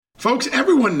Folks,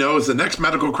 everyone knows the next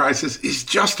medical crisis is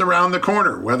just around the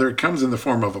corner, whether it comes in the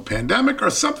form of a pandemic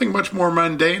or something much more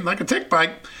mundane like a tick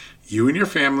bite. You and your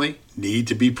family need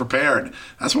to be prepared.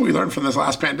 That's what we learned from this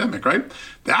last pandemic, right?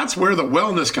 That's where the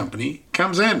Wellness Company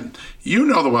comes in. You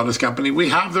know the Wellness Company. We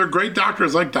have their great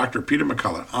doctors like Dr. Peter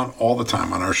McCullough on all the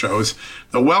time on our shows.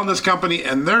 The Wellness Company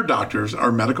and their doctors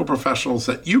are medical professionals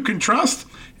that you can trust,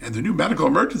 and the new medical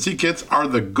emergency kits are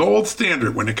the gold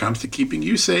standard when it comes to keeping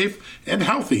you safe and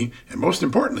healthy, and most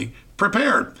importantly,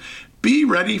 prepared. Be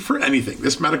ready for anything.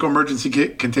 This medical emergency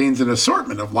kit contains an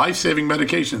assortment of life-saving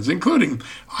medications, including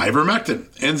ivermectin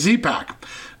and Z-Pak.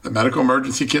 The medical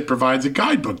emergency kit provides a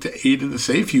guidebook to aid in the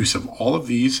safe use of all of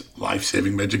these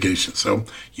life-saving medications, so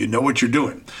you know what you're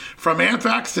doing. From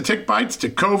anthrax to tick bites to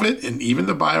COVID and even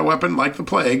the bioweapon like the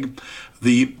plague,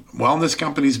 the Wellness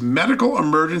Company's medical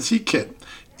emergency kit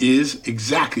is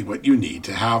exactly what you need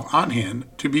to have on hand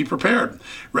to be prepared.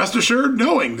 Rest assured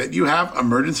knowing that you have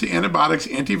emergency antibiotics,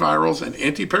 antivirals, and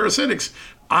antiparasitics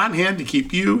on hand to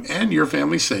keep you and your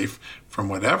family safe from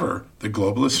whatever the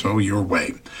globalists throw your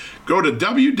way. Go to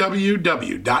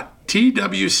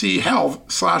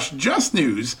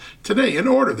www.twchealth/justnews today and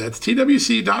order. That's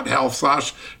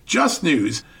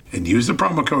twc.health/justnews and use the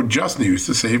promo code JUSTNEWS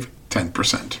to save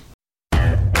 10%.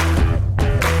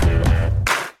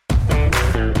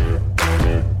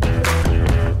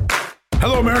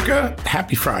 Hello, America.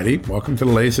 Happy Friday. Welcome to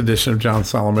the latest edition of John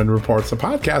Solomon Reports, a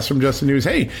podcast from Just the News.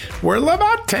 Hey, we're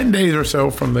about 10 days or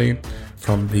so from the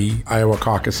Iowa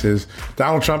caucuses.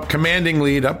 Donald Trump commanding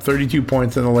lead, up 32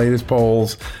 points in the latest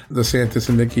polls. DeSantis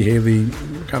and Nikki Haley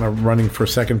kind of running for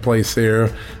second place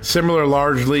there. Similar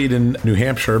large lead in New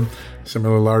Hampshire.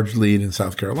 Similar large lead in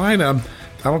South Carolina.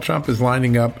 Donald Trump is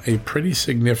lining up a pretty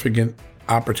significant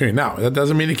opportunity. Now, that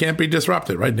doesn't mean it can't be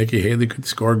disrupted, right? Nikki Haley could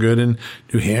score good in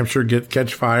New Hampshire,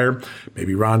 catch fire.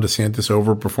 Maybe Ron DeSantis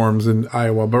overperforms in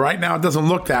Iowa. But right now, it doesn't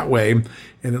look that way.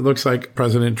 And it looks like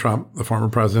President Trump, the former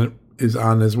president, is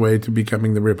on his way to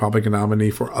becoming the Republican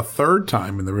nominee for a third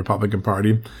time in the Republican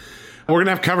Party. We're going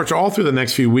to have coverage all through the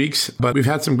next few weeks, but we've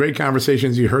had some great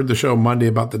conversations. You heard the show Monday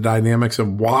about the dynamics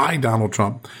of why Donald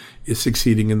Trump is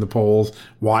succeeding in the polls,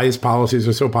 why his policies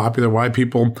are so popular, why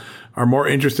people are more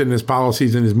interested in his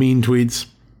policies and his mean tweets,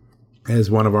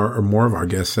 as one of our, or more of our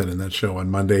guests said in that show on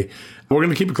Monday. We're going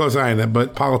to keep a close eye on that,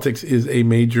 but politics is a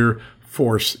major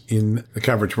force in the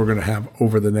coverage we're going to have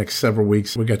over the next several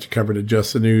weeks. We got you covered at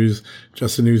Just the News,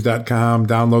 justthenews.com.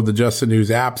 Download the Just the News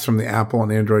apps from the Apple and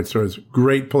Android stores.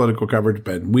 Great political coverage.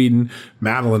 Ben Whedon,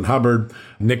 Madeline Hubbard,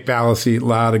 Nick Ballasy, a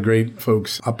lot of great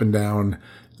folks up and down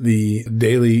the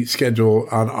daily schedule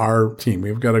on our team.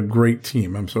 We've got a great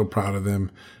team. I'm so proud of them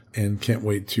and can't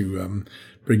wait to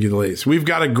bring you the latest. We've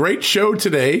got a great show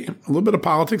today, a little bit of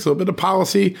politics, a little bit of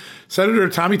policy. Senator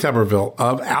Tommy Tuberville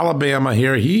of Alabama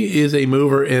here. He is a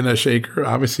mover and a shaker.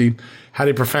 Obviously had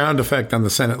a profound effect on the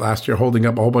Senate last year, holding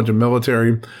up a whole bunch of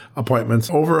military appointments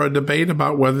over a debate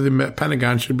about whether the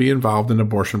Pentagon should be involved in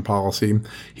abortion policy.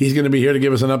 He's going to be here to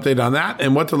give us an update on that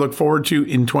and what to look forward to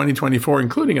in 2024,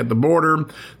 including at the border.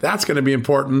 That's going to be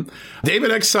important.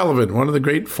 David X. Sullivan, one of the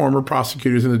great former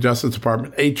prosecutors in the Justice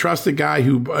Department, a trusted guy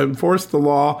who enforced the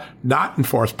law, not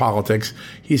enforced politics.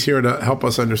 He's here to help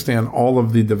us understand all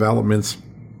of the developments,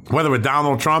 whether with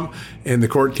Donald Trump and the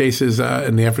court cases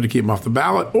in the effort to keep him off the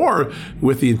ballot, or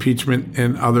with the impeachment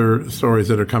and other stories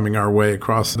that are coming our way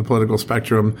across the political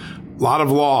spectrum. A lot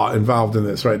of law involved in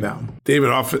this right now. David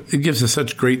often gives us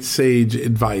such great sage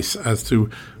advice as to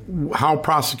how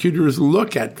prosecutors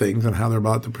look at things and how they're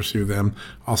about to pursue them.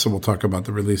 Also, we'll talk about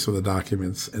the release of the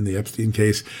documents in the Epstein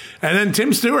case. And then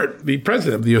Tim Stewart, the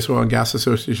president of the U.S. Oil and Gas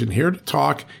Association, here to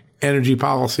talk energy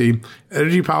policy.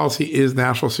 Energy policy is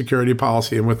national security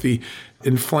policy. And with the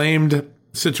inflamed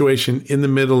situation in the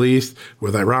Middle East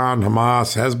with Iran,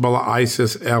 Hamas, Hezbollah,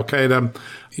 ISIS, Al-Qaeda,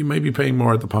 you may be paying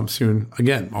more at the pump soon.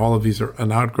 Again, all of these are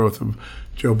an outgrowth of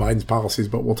Joe Biden's policies,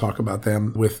 but we'll talk about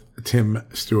them with Tim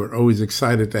Stewart. Always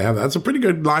excited to have that. That's a pretty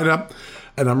good lineup,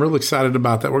 and I'm real excited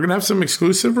about that. We're going to have some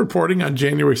exclusive reporting on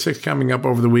January 6th coming up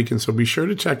over the weekend, so be sure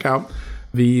to check out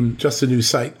the Just the News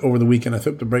site over the weekend. I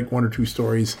hope to break one or two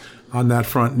stories on that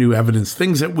front, new evidence,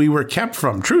 things that we were kept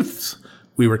from, truths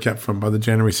we were kept from by the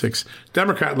January 6th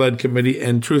Democrat-led committee,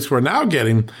 and truths we're now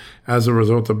getting as a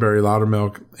result of Barry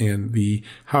Loudermilk and the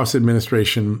House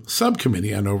Administration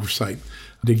Subcommittee on Oversight,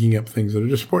 digging up things that are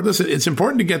just important. Listen, it's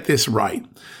important to get this right.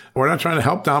 We're not trying to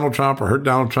help Donald Trump or hurt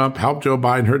Donald Trump, help Joe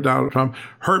Biden, hurt Donald Trump,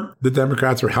 hurt the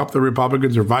Democrats or help the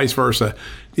Republicans or vice versa.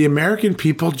 The American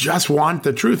people just want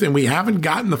the truth, and we haven't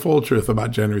gotten the full truth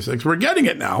about January 6th. We're getting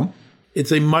it now.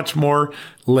 It's a much more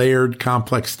layered,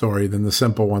 complex story than the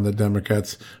simple one that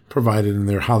Democrats provided in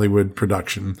their Hollywood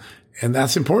production. And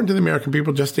that's important to the American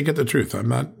people just to get the truth. I'm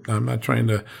not trying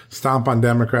to stomp on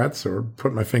Democrats or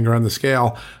put my finger on the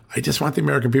scale. I just want the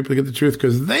American people to get the truth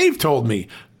because they've told me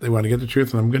they want to get the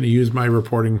truth. And I'm going to use my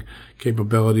reporting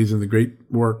capabilities and the great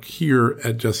work here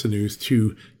at Just the News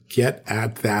to get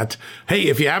at that. Hey,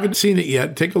 if you haven't seen it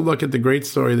yet, take a look at the great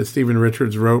story that Stephen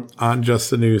Richards wrote on Just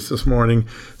the News this morning.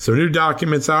 Some new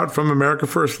documents out from America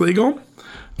First Legal,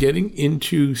 getting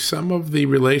into some of the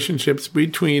relationships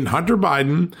between Hunter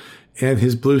Biden and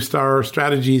his Blue Star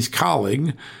Strategies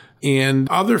colleague and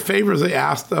other favors they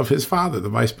asked of his father, the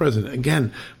vice president.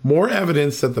 Again, more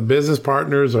evidence that the business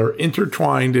partners are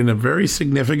intertwined in a very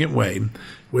significant way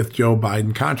with Joe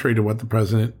Biden, contrary to what the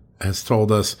president has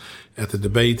told us at the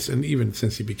debates and even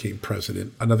since he became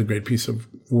president. Another great piece of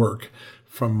work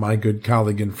from my good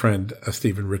colleague and friend,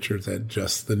 Stephen Richards at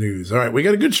Just the News. All right, we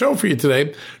got a good show for you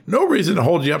today. No reason to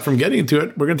hold you up from getting into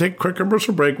it. We're going to take a quick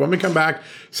commercial break. When we come back,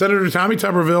 Senator Tommy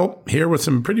Tuberville here with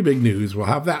some pretty big news. We'll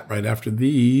have that right after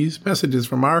these messages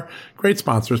from our great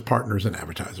sponsors, partners, and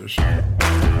advertisers.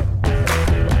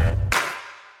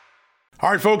 All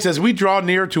right, folks, as we draw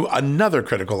near to another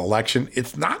critical election,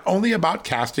 it's not only about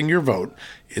casting your vote,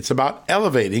 it's about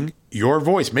elevating your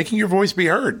voice, making your voice be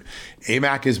heard.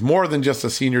 AMAC is more than just a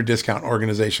senior discount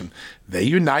organization. They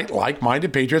unite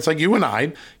like-minded patriots like you and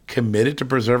I, committed to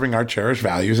preserving our cherished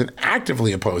values and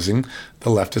actively opposing the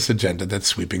leftist agenda that's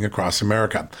sweeping across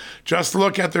America. Just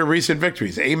look at their recent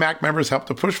victories. AMAC members helped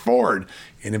to push forward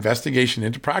an investigation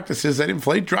into practices that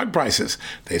inflate drug prices.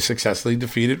 They've successfully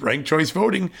defeated ranked choice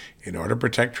voting in order to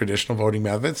protect traditional voting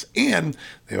methods, and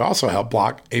they've also helped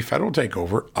block a federal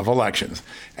takeover of elections.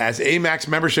 As AMAC's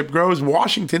membership grows,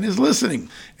 Washington is listening.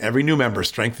 Every new member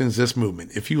strengthens this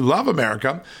movement. If you love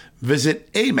America,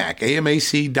 visit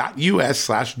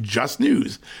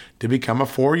amac.us/justnews to become a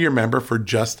 4-year member for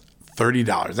just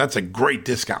 $30. That's a great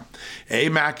discount.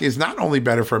 AMAC is not only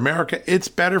better for America, it's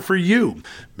better for you.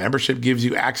 Membership gives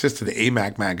you access to the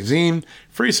AMAC magazine,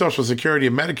 free Social Security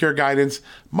and Medicare guidance,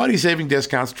 money-saving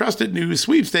discounts, trusted news,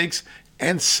 sweepstakes,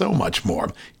 and so much more.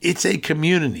 It's a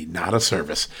community, not a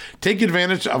service. Take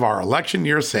advantage of our election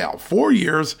year sale, 4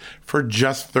 years for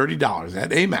just $30 at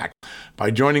AMAC.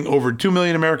 By joining over 2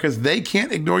 million Americans, they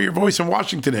can't ignore your voice in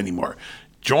Washington anymore.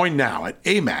 Join now at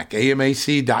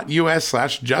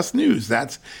amac.us/justnews.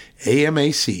 That's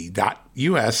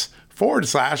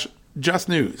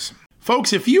amac.us/justnews.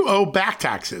 Folks, if you owe back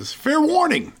taxes, fair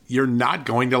warning, you're not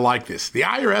going to like this. The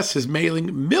IRS is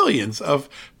mailing millions of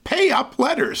pay-up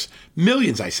letters.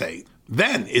 Millions, I say.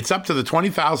 Then it's up to the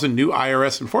 20,000 new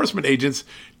IRS enforcement agents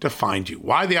to find you.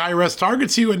 Why the IRS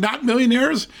targets you and not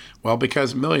millionaires? Well,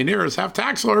 because millionaires have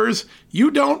tax lawyers. You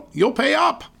don't. You'll pay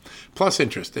up. Plus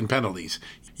interest and penalties.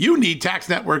 You need Tax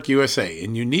Network USA,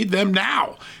 and you need them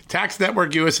now. Tax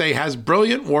Network USA has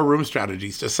brilliant war room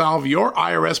strategies to solve your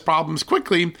IRS problems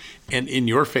quickly and in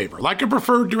your favor. Like a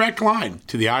preferred direct line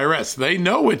to the IRS, they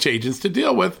know which agents to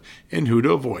deal with and who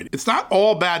to avoid. It's not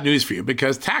all bad news for you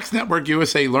because Tax Network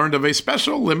USA learned of a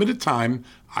special limited time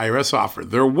IRS offer.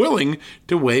 They're willing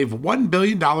to waive $1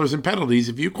 billion in penalties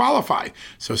if you qualify.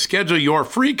 So schedule your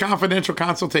free confidential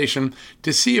consultation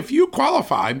to see if you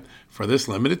qualify for this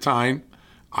limited time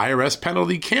IRS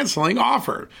penalty canceling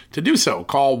offer. To do so,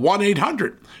 call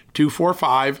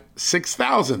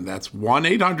 1-800-245-6000. That's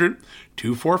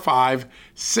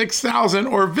 1-800-245-6000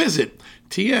 or visit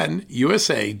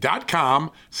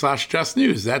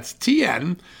tnusa.com/justnews. That's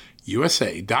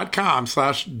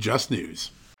tnusa.com/justnews.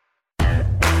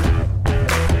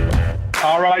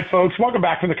 All right, folks, welcome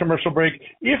back from the commercial break.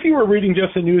 If you were reading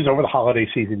Just the News over the holiday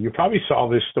season, you probably saw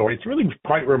this story. It's really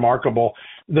quite remarkable.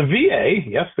 The VA,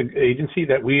 yes, the agency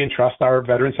that we entrust our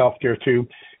veterans health care to,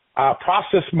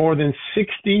 processed more than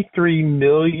 $63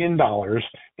 million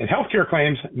in healthcare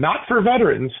claims, not for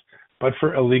veterans, but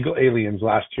for illegal aliens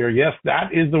last year. Yes,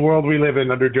 that is the world we live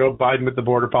in under Joe Biden with the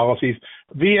border policies.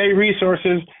 VA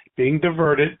resources being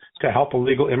diverted to help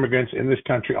illegal immigrants in this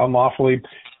country unlawfully.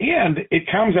 And it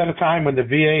comes at a time when the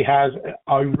VA has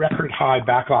a record high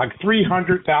backlog.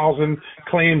 300,000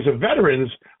 claims of veterans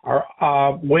are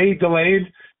way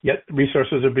delayed, yet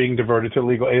resources are being diverted to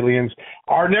illegal aliens.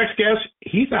 Our next guest,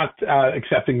 he's not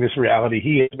accepting this reality.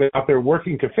 He has been out there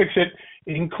working to fix it,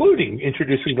 including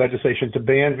introducing legislation to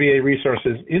ban VA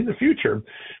resources in the future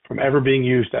from ever being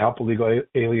used to help illegal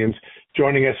aliens.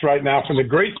 Joining us right now from the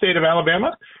great state of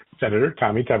Alabama, Senator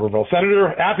Tommy Tuberville.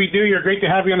 Senator, happy New Year. Great to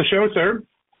have you on the show, sir.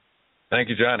 Thank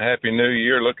you, John. Happy New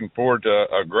Year. Looking forward to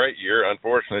a great year.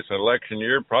 Unfortunately, it's an election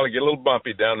year. Probably get a little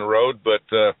bumpy down the road, but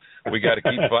we got to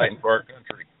keep fighting for our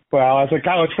country. Well, as a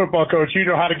college football coach, you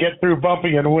know how to get through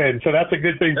bumping and win. So that's a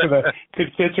good thing for the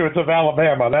constituents of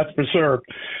Alabama, that's for sure.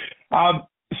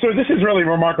 So this is really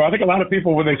remarkable. I think a lot of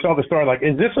people, when they saw the story, like,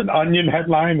 is this an Onion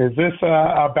headline? Is this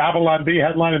a Babylon Bee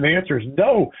headline? And the answer is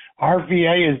no. Our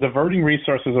VA is diverting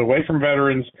resources away from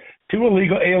veterans to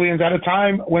illegal aliens at a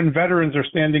time when veterans are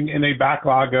standing in a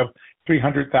backlog of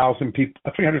 300,000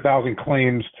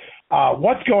 claims.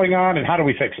 What's going on, and how do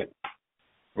we fix it?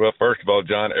 Well, first of all,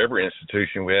 John, every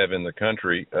institution we have in the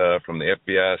country, from the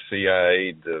FBI,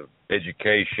 CIA, to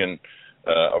education,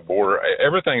 a border,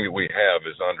 everything that we have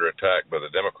is under attack by the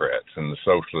Democrats and the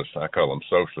socialists. I call them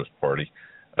socialist party.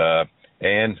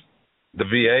 And the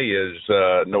VA is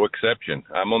no exception.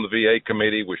 I'm on the VA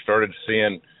committee. We started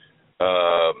seeing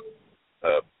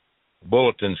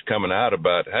bulletins coming out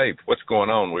about, hey, what's going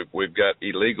on? We've got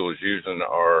illegals using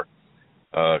our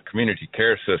community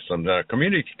care system. Now,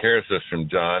 community care system,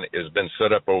 John, has been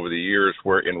set up over the years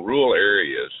where in rural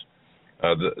areas,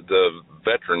 the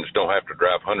veterans don't have to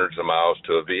drive hundreds of miles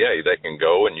to a VA. They can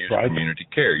go and use community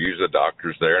care, use the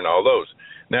doctors there and all those.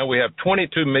 Now, we have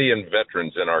 22 million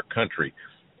veterans in our country.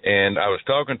 And I was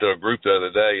talking to a group the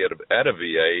other day at a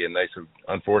VA, and they said,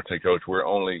 unfortunately, Coach, we're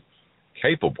only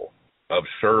capable of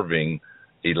serving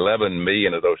 11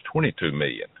 million of those 22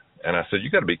 million. And I said,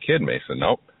 you got to be kidding me. He said,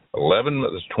 nope. 11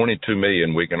 of those 22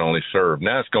 million we can only serve.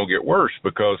 Now it's going to get worse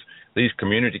because these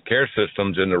community care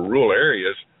systems in the rural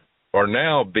areas are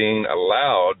now being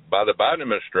allowed by the Biden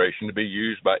administration to be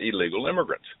used by illegal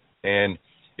immigrants. And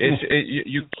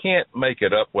you can't make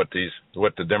it up what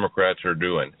the Democrats are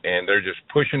doing. And they're just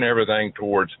pushing everything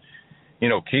towards,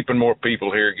 keeping more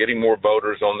people here, getting more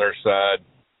voters on their side.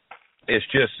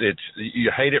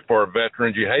 You hate it for our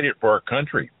veterans, you hate it for our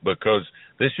country, because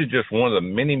this is just one of the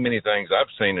many, many things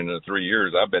I've seen in the 3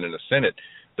 years I've been in the Senate,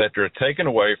 that they're taking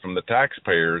away from the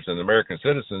taxpayers and the American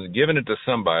citizens and giving it to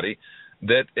somebody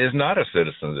that is not a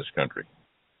citizen of this country.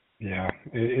 Yeah,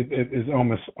 it is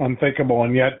almost unthinkable,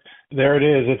 and yet there it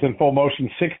is. It's in full motion.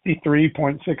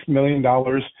 $63.6 million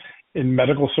in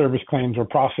medical service claims were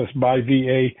processed by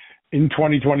VA in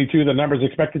 2022. The number is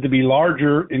expected to be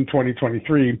larger in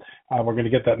 2023. We're going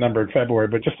to get that number in February,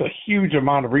 but just a huge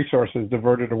amount of resources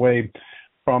diverted away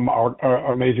from our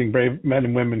amazing, brave men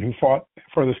and women who fought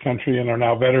for this country and are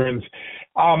now veterans.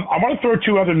 I want to throw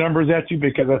two other numbers at you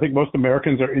because I think most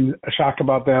Americans are in shock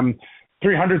about them.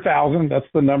 300,000, that's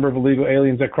the number of illegal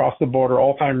aliens that crossed the border,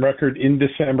 all-time record in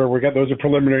December. Those are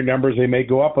preliminary numbers. They may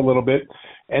go up a little bit.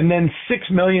 And then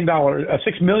 $6 million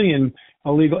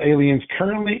illegal aliens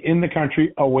currently in the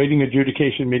country awaiting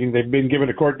adjudication, meaning they've been given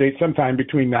a court date sometime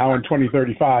between now and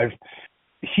 2035.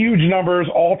 Huge numbers,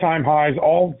 all-time highs,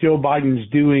 all Joe Biden's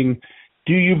doing.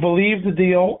 Do you believe the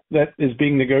deal that is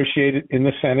being negotiated in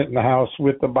the Senate and the House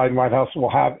with the Biden White House will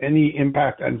have any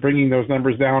impact on bringing those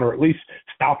numbers down, or at least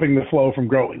stopping the flow from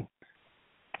growing?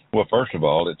 Well, first of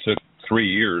all, it took 3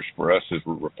 years for us as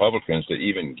Republicans to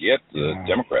even get the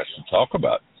Democrats to talk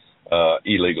about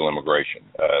illegal immigration.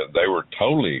 They were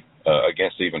totally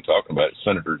against even talking about it.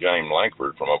 Senator James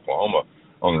Lankford from Oklahoma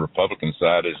on the Republican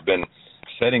side has been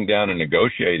sitting down and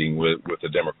negotiating with the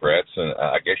Democrats, and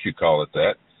I guess you call it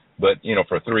that. But,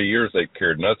 for 3 years they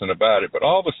cared nothing about it. But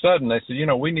all of a sudden they said,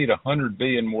 we need $100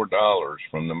 billion more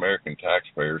from the American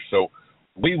taxpayers, so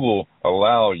we will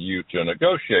allow you to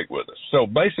negotiate with us. So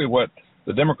basically what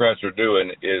the Democrats are doing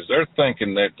is they're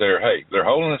thinking that they're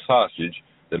holding us hostage,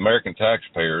 the American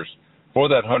taxpayers, for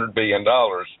that $100 billion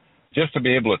just to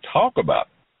be able to talk about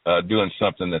doing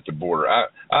something at the border.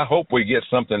 I hope we get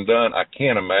something done. I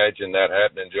can't imagine that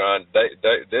happening, John.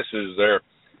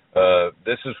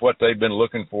 This is what they've been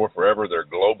looking for forever. They're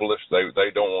globalists.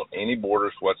 They don't want any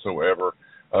borders whatsoever.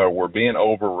 We're being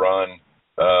overrun.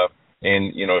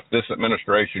 And, if this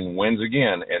administration wins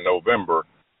again in November,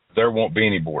 there won't be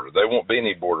any border. There won't be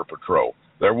any border patrol.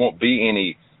 There won't be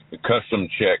any custom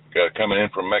check coming in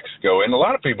from Mexico. And a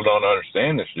lot of people don't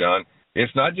understand this, John.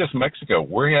 It's not just Mexico.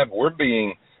 We're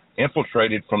being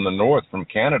infiltrated from the north, from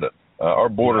Canada, our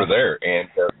border there. And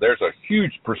there's a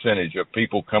huge percentage of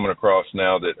people coming across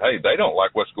now that, hey, they don't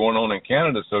like what's going on in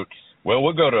Canada. So,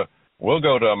 we'll go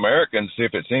to America and see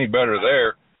if it's any better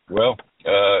there. Well,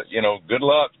 good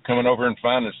luck coming over and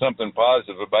finding something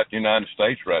positive about the United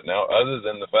States right now, other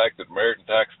than the fact that American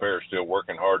taxpayers are still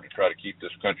working hard to try to keep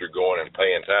this country going and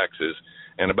paying taxes,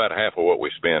 and about half of what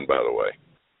we spend, by the way.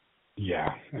 Yeah,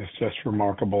 it's just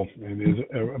remarkable. It is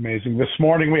amazing. This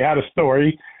morning we had a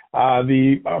story.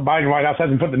 The Biden White House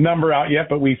hasn't put the number out yet,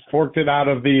 but we forked it out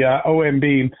of the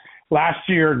OMB. Last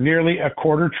year, nearly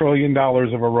 $250 billion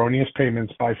of erroneous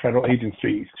payments by federal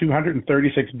agencies.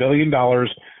 $236 billion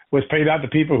was paid out to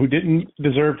people who didn't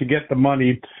deserve to get the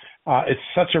money. It's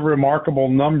such a remarkable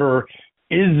number.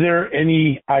 Is there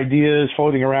any ideas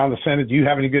floating around the Senate? Do you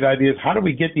have any good ideas? How do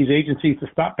we get these agencies to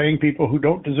stop paying people who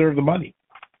don't deserve the money?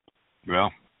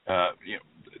 Well,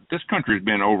 this country has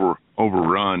been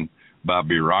overrun by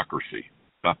bureaucracy,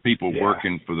 by people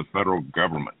working for the federal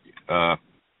government.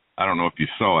 I don't know if you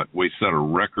saw it. We set a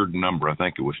record number. I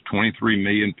think it was 23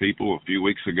 million people a few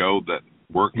weeks ago that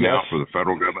work now for the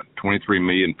federal government. 23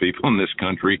 million people in this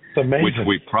country, which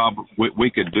we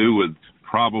could do with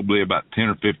probably about 10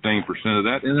 or 15% of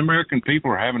that. And the American people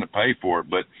are having to pay for it.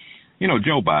 But,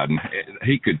 Joe Biden,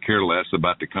 he could care less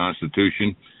about the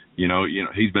Constitution.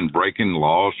 He's been breaking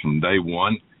laws from day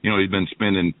one. He's been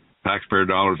spending taxpayer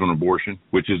dollars on abortion,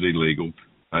 which is illegal.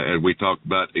 As we talked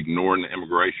about ignoring the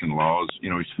immigration laws, he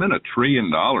spent $1 trillion,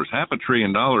 $500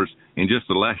 billion in just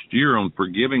the last year on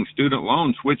forgiving student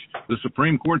loans, which the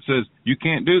Supreme Court says you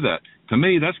can't do that. To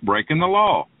me, that's breaking the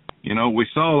law. We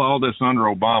saw all this under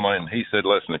Obama, and he said,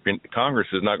 listen, if Congress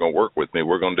is not going to work with me,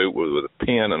 we're going to do it with a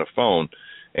pen and a phone.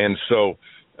 And so,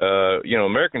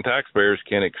 American taxpayers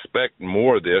can expect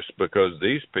more of this because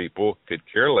these people could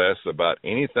care less about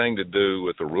anything to do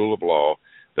with the rule of law.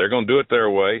 They're going to do it their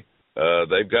way.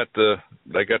 They got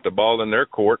the ball in their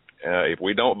court. If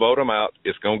we don't vote them out,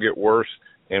 it's going to get worse,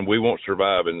 and we won't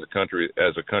survive in the country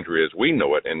as we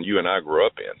know it, and you and I grew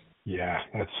up in. Yeah,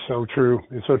 that's so true.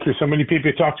 It's so true. So many people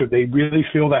you talk to, they really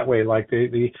feel that way, like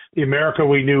the America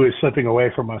we knew is slipping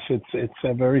away from us. It's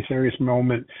a very serious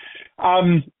moment.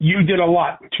 You did a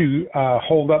lot to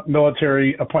hold up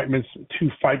military appointments to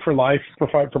fight for life,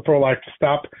 fight for pro-life, to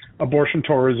stop abortion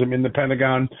tourism in the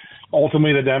Pentagon.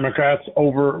 Ultimately, the Democrats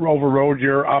overrode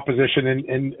your opposition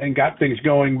and got things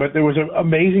going. But there was an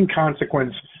amazing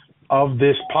consequence of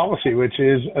this policy, which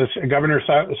is Governor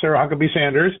Sarah Huckabee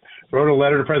Sanders wrote a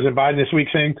letter to President Biden this week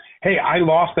saying, hey, I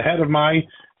lost the head of my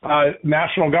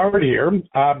National Guard here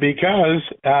because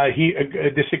he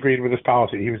disagreed with this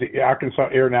policy. He was the Arkansas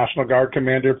Air National Guard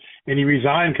commander, and he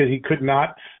resigned because he could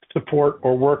not support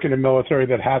or work in a military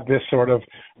that had this sort of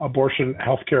abortion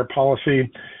healthcare policy.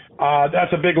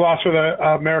 That's a big loss for the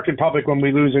American public when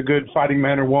we lose a good fighting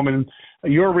man or woman.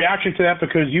 Your reaction to that,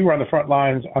 because you were on the front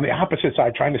lines on the opposite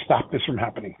side trying to stop this from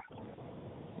happening.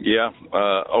 Yeah,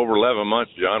 over 11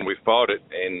 months, John, we fought it,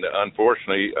 and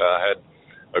unfortunately I had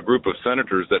a group of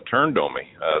senators that turned on me.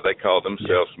 They called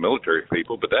themselves military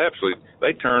people, but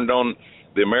they turned on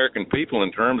the American people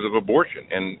in terms of abortion.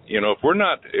 And if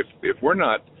we're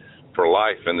not for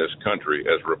life in this country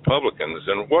as Republicans,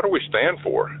 then what do we stand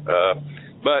for?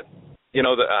 But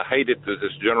I hate it that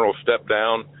this general step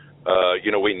down.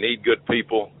 We need good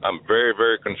people. I'm very,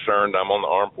 very concerned. I'm on the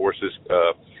Armed Forces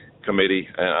Committee,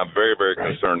 and I'm very, very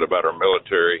concerned about our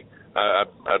military.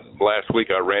 Last week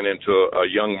I ran into a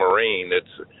young Marine.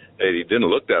 He didn't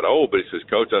look that old, but he says,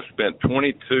 Coach, I spent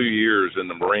 22 years in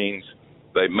the Marines.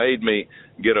 They made me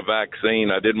get a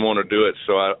vaccine. I didn't want to do it,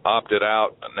 so I opted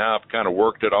out. Now I've kind of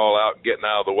worked it all out, getting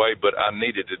out of the way, but I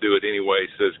needed to do it anyway.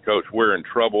 He says, Coach, we're in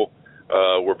trouble.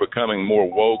 We're becoming more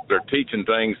woke. They're teaching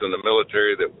things in the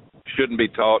military that shouldn't be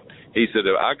taught. He said,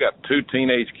 I got 2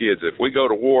 teenage kids. If we go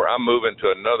to war, I'm moving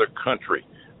to another country.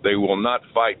 They will not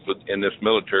fight in this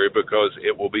military because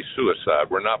it will be suicide.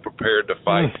 We're not prepared to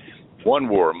fight one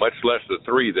war, much less the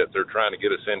 3 that they're trying to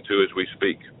get us into as we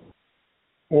speak.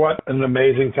 What an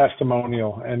amazing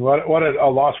testimonial, and what a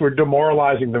loss. We're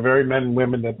demoralizing the very men and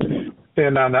women that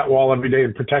stand on that wall every day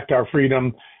and protect our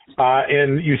freedom.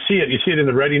 And you see it in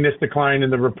the readiness decline in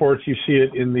the reports. You see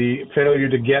it in the failure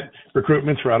to get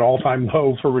recruitments. We're at all-time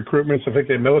low for recruitments. I think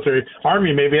the military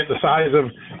army may be at the size of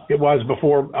it was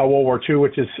before World War II,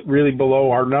 which is really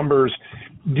below our numbers.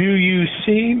 Do you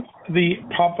see the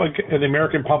public and the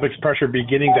American public's pressure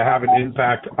beginning to have an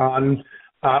impact on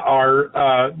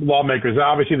our lawmakers?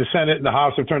 Obviously, the Senate and the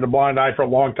House have turned a blind eye for a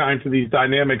long time to these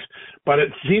dynamics, but it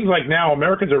seems like now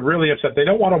Americans are really upset. They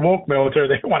don't want a woke military.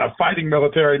 They want a fighting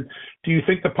military. Do you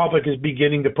think the public is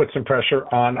beginning to put some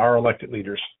pressure on our elected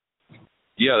leaders?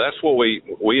 Yeah, that's what we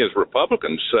as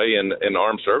Republicans say in the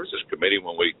Armed Services Committee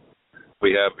when we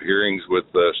have hearings with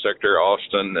Secretary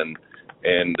Austin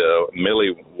and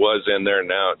Milley was in there.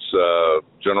 Now it's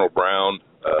General Brown,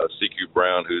 CQ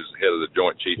Brown, who's head of the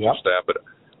Joint Chiefs of Staff.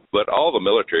 But all the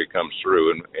military comes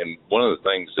through, and one of the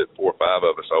things that 4 or 5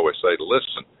 of us always say,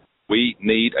 listen, we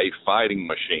need a fighting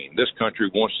machine. This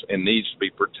country wants and needs to be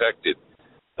protected.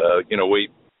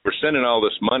 We're sending all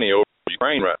this money over to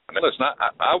Ukraine right now. Listen,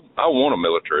 I want a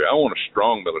military. I want a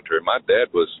strong military. My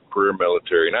dad was career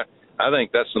military, and I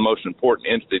think that's the most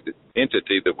important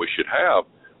entity that we should have.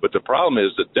 But the problem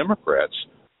is that Democrats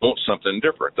want something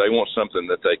different. They want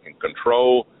something that they can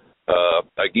control.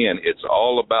 Again, it's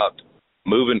all about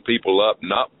moving people up,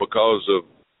 not because of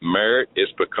merit.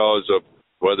 It's because of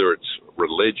whether it's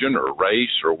religion or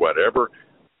race or whatever.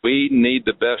 We need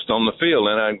the best on the field.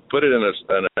 And I put it in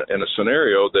a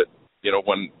scenario that,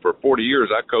 when for 40 years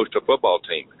I coached a football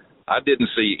team, I didn't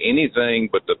see anything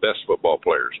but the best football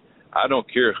players. I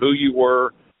don't care who you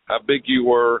were, how big you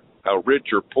were, how rich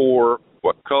or poor,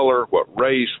 what color, what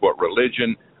race, what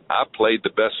religion. I played the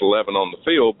best 11 on the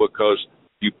field because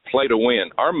you play to win.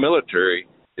 Our military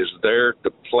is there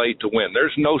to play to win.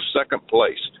 There's no second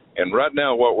place. And right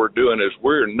now what we're doing is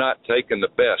we're not taking the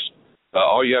best.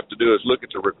 All you have to do is look at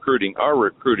the recruiting. Our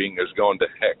recruiting is going to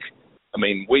heck. I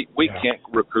mean, we can't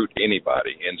recruit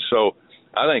anybody. And so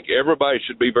I think everybody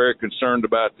should be very concerned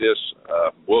about this.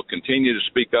 We'll continue to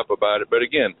speak up about it. But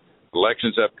again,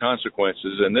 elections have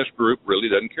consequences, and this group really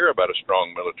doesn't care about a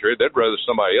strong military. They'd rather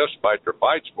somebody else fight their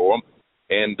fights for them,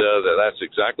 and that's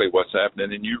exactly what's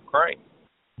happening in Ukraine.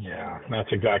 Yeah, that's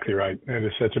exactly right. It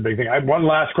is such a big thing. I have one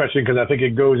last question because I think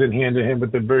it goes in hand in hand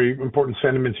with the very important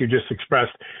sentiments you just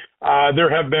expressed. There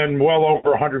have been well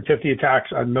over 150 attacks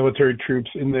on military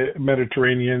troops in the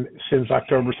Mediterranean since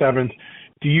October 7th.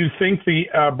 Do you think the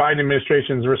Biden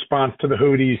administration's response to the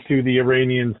Houthis, to the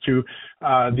Iranians, to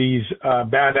these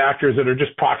bad actors that are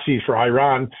just proxies for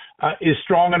Iran is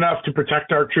strong enough to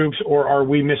protect our troops, or are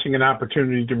we missing an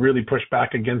opportunity to really push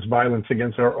back against violence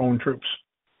against our own troops?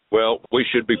 Well, we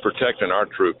should be protecting our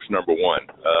troops, number one.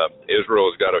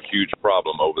 Israel has got a huge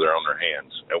problem over there on their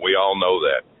hands, and we all know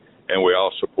that, and we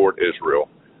all support Israel,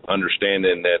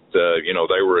 understanding that,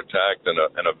 they were attacked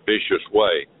in a vicious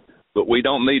way. But we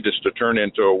don't need this to turn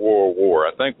into a world war.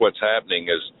 I think what's happening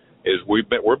is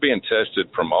we're being tested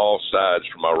from all sides,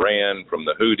 from Iran, from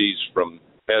the Houthis, from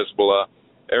Hezbollah.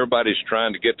 Everybody's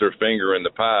trying to get their finger in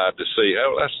the pie to see,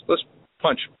 let's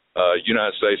punch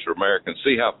United States of America and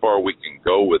see how far we can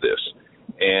go with this.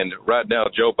 And right now,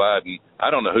 Joe Biden, I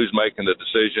don't know who's making the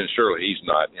decision. Surely he's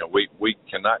not. We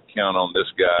cannot count on this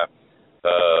guy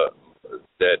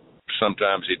that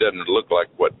sometimes he doesn't look like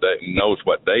knows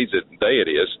what day it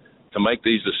is to make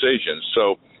these decisions.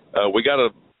 So we got to,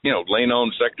 lean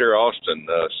on Secretary Austin,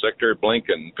 Secretary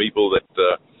Blinken, people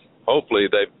that hopefully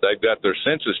they've got their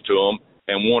senses to them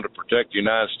and want to protect the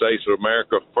United States of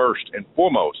America first and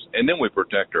foremost, and then we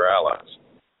protect our allies.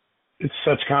 It's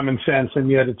such common sense, and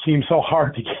yet it seems so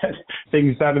hard to get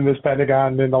things done in this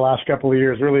Pentagon in the last couple of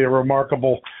years. Really a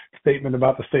remarkable statement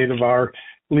about the state of our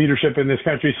leadership in this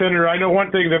country. Senator, I know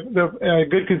one thing, the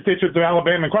good constituents of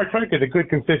Alabama, and quite frankly, the good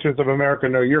constituents of America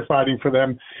know you're fighting for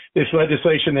them. This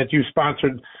legislation that you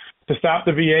sponsored to stop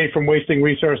the VA from wasting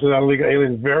resources on illegal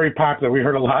aliens, very popular. We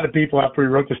heard a lot of people after we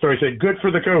wrote the story say, good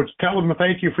for the coach. Tell them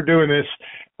thank you for doing this.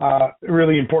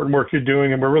 Really important work you're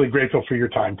doing, and we're really grateful for your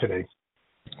time today.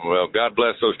 Well, God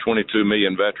bless those 22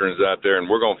 million veterans out there, and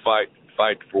we're going to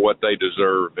fight for what they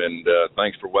deserve, and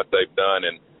thanks for what they've done.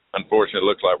 And unfortunately, it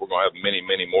looks like we're going to have many,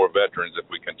 many more veterans if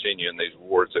we continue in these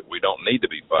wars that we don't need to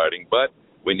be fighting, but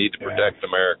we need to protect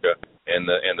America and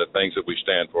the things that we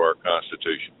stand for, our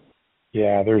Constitution.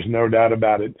 Yeah, there's no doubt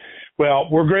about it. Well,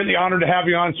 we're greatly honored to have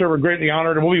you on, sir. We're greatly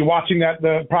honored, and we'll be watching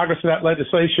the progress of that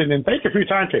legislation. And thank you for your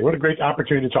time today. What a great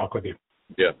opportunity to talk with you.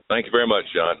 Yeah, thank you very much,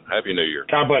 John. Happy New Year.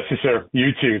 God bless you, sir.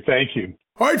 You too. Thank you.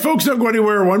 All right, folks, don't go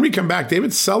anywhere. When we come back,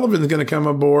 David Sullivan is going to come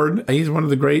aboard. He's one of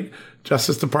the great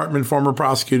Justice Department former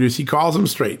prosecutors. He calls them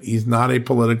straight. He's not a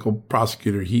political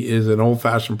prosecutor. He is an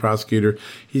old-fashioned prosecutor.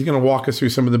 He's going to walk us through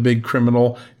some of the big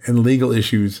criminal and legal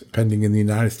issues pending in the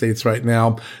United States right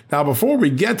now. Now, before we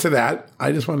get to that,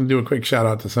 I just want to do a quick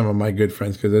shout-out to some of my good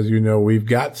friends, because as you know, we've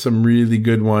got some really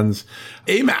good ones.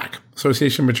 AMAC,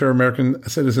 Association of Mature American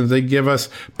Citizens, they give us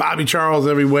Bobby Charles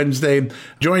every Wednesday.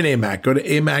 Join AMAC. Go to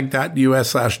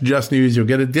amac.us/justnews. You'll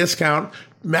get a discount.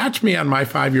 Match me on my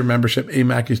 5-year membership.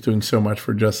 AMAC is doing so much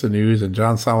for Just the News and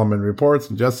John Solomon Reports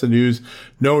and Just the News.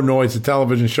 No Noise, the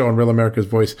television show on Real America's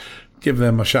Voice. Give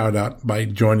them a shout out by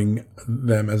joining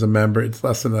them as a member. It's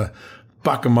less than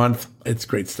 $1 a month. It's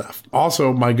great stuff.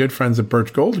 Also, my good friends at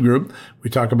Birch Gold Group, we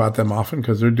talk about them often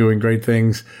because they're doing great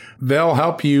things. They'll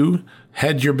help you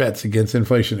hedge your bets against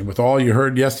inflation. And with all you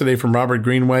heard yesterday from Robert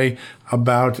Greenway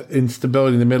about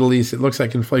instability in the Middle East, it looks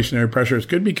like inflationary pressures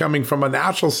could be coming from a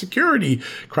national security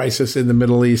crisis in the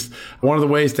Middle East. One of the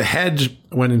ways to hedge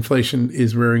when inflation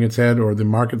is rearing its head or the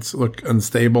markets look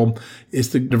unstable is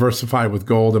to diversify with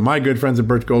gold. And my good friends at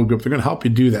Birch Gold Group, they're going to help you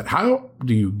do that. How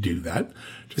do you do that?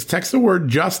 Just text the word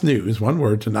Just News, one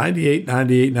word, to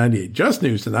 989898. Just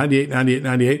News to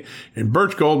 989898. And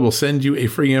Birch Gold will send you a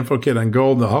free info kit on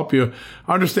gold. They'll help you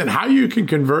understand how you can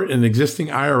convert an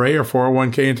existing IRA or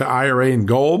 401k into IRA in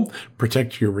gold,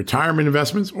 protect your retirement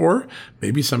investments, or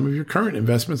maybe some of your current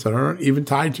investments that aren't even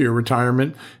tied to your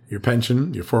retirement, your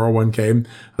pension, your 401k.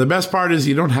 The best part is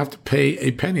you don't have to pay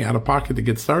a penny out of pocket to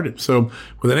get started. So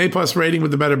with an A+ rating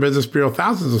with the Better Business Bureau,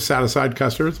 thousands of satisfied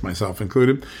customers, myself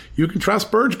included, you can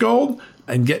trust Birch Gold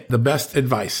and get the best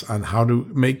advice on how to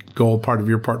make gold part of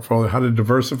your portfolio, how to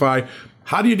diversify.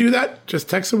 How do you do that? Just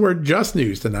text the word Just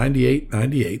News to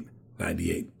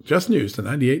 989898. Just News to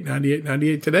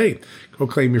 989898 today. Go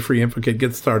claim your free info kit.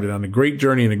 Get started on a great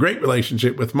journey and a great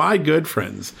relationship with my good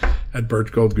friends at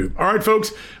Birch Gold Group. All right,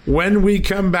 folks, when we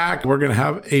come back, we're going to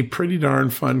have a pretty darn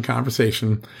fun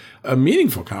conversation, a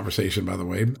meaningful conversation, by the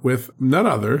way, with none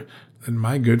other than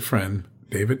my good friend,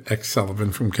 David X.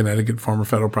 Sullivan from Connecticut, former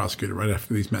federal prosecutor, right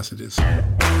after these messages.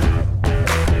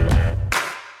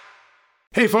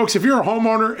 Hey folks, if you're a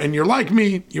homeowner and you're like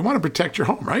me, you want to protect your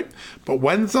home, right? But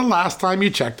when's the last time you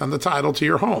checked on the title to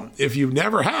your home? If you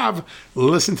never have,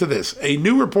 listen to this. A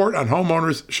new report on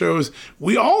homeowners shows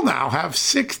we all now have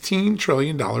 $16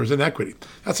 trillion in equity.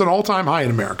 That's an all-time high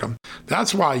in America.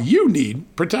 That's why you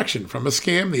need protection from a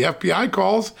scam the FBI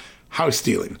calls house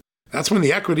stealing. That's when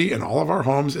the equity in all of our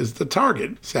homes is the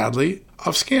target, sadly,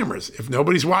 of scammers. If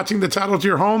nobody's watching the title to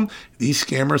your home, these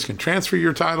scammers can transfer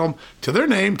your title to their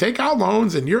name, take out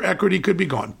loans, and your equity could be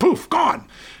gone. Poof, gone.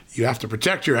 You have to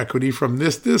protect your equity from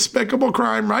this despicable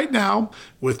crime right now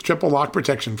with triple lock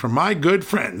protection from my good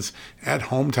friends at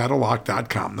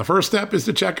HomeTitleLock.com. The first step is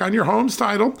to check on your home's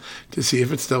title to see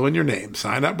if it's still in your name.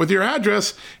 Sign up with your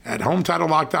address at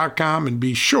HomeTitleLock.com and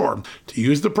be sure to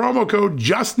use the promo code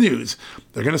JUSTNEWS.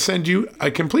 They're going to send you a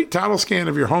complete title scan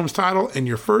of your home's title and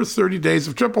your first 30 days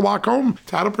of triple lock home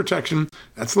title protection.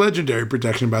 That's legendary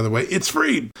protection, by the way. It's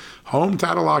free.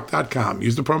 HomeTitleLock.com.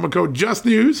 Use the promo code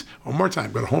JUSTNEWS. One more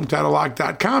time, go to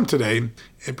HomeTitleLock.com today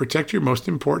and protect your most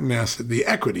important asset, the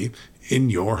equity in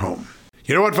your home.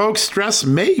 You know what, folks? Stress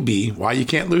may be why you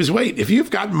can't lose weight. If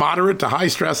you've got moderate to high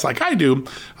stress like I do,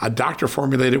 a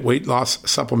doctor-formulated weight loss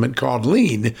supplement called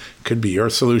Lean could be your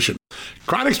solution.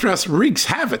 Chronic stress wreaks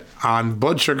havoc on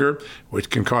blood sugar, which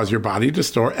can cause your body to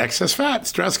store excess fat.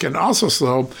 Stress can also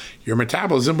slow your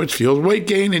metabolism, which fuels weight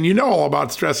gain, and you know all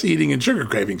about stress eating and sugar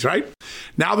cravings, right?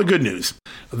 Now the good news.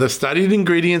 The studied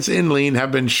ingredients in Lean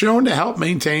have been shown to help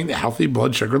maintain healthy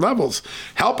blood sugar levels,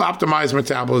 help optimize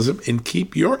metabolism, and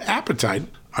keep your appetite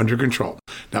under control.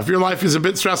 Now, if your life is a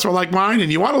bit stressful like mine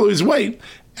and you want to lose weight,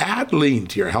 add Lean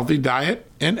to your healthy diet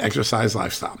and exercise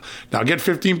lifestyle. Now get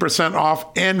 15% off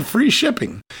and free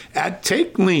shipping at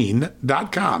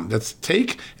takelean.com. That's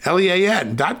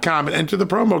takelean.com and enter the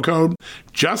promo code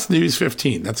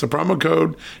JustNews15. That's the promo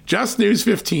code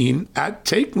JustNews15 at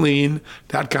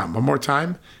takelean.com. One more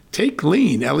time,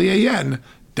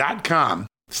 takelean.com.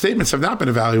 Statements have not been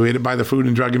evaluated by the Food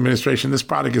and Drug Administration. This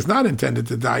product is not intended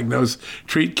to diagnose,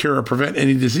 treat, cure, or prevent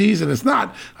any disease, and is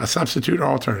not a substitute or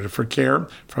alternative for care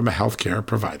from a healthcare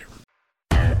provider.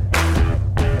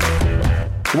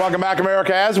 Welcome back,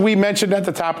 America. As we mentioned at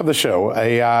the top of the show,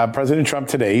 President Trump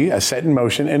today set in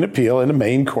motion an appeal in the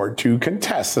Maine court to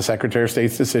contest the Secretary of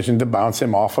State's decision to bounce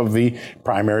him off of the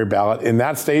primary ballot in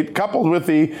that state, coupled with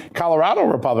the Colorado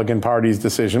Republican Party's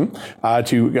decision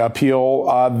to appeal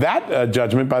that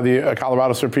judgment by the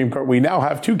Colorado Supreme Court. We now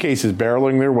have two cases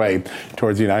barreling their way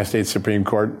towards the United States Supreme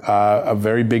Court, a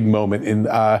very big moment in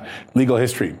legal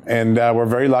history. And we're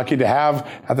very lucky to have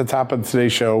at the top of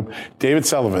today's show David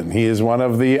Sullivan. He is one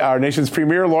of our nation's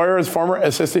premier lawyers, former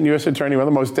assistant U.S. attorney, one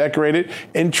of the most decorated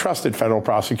and trusted federal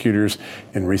prosecutors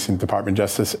in recent Department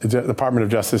of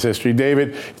Justice history.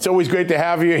 David, it's always great to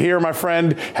have you here, my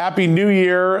friend. Happy New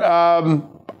Year. I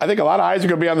think a lot of eyes are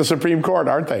going to be on the Supreme Court,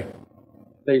 aren't they?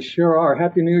 They sure are.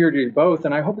 Happy New Year to you both.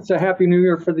 And I hope it's a Happy New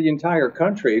Year for the entire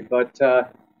country. But,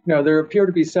 there appear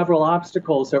to be several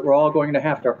obstacles that we're all going to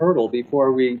have to hurdle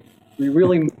before we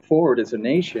really move forward as a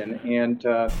nation. And,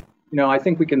 I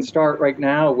think we can start right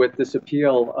now with this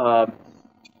appeal,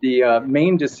 the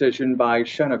Maine decision by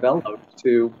Shenovello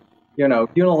to,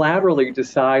 unilaterally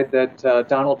decide that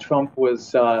Donald Trump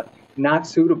was not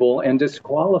suitable and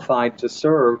disqualified to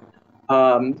serve,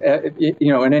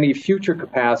 in any future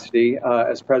capacity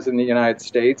as president of the United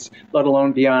States, let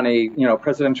alone be on a,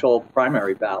 presidential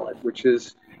primary ballot, which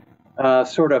is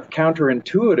sort of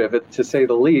counterintuitive, to say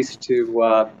the least, to,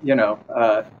 a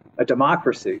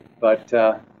democracy. But,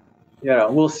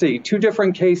 we'll see. Two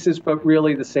different cases, but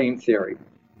really the same theory.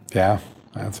 Yeah,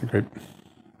 that's a great.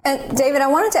 And David, I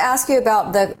wanted to ask you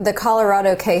about the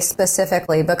Colorado case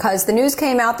specifically, because the news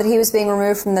came out that he was being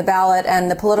removed from the ballot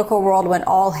and the political world went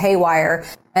all haywire.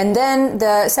 And then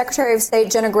the Secretary of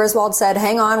State, Jenna Griswold, said,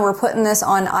 hang on, we're putting this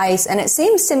on ice. And it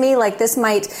seems to me like this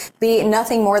might be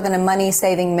nothing more than a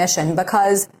money-saving mission,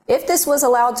 because if this was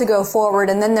allowed to go forward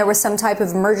and then there was some type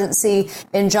of emergency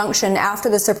injunction after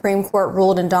the Supreme Court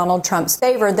ruled in Donald Trump's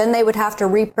favor, then they would have to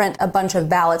reprint a bunch of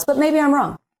ballots. But maybe I'm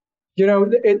wrong.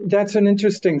 That's an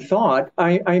interesting thought.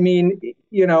 I mean,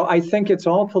 I think it's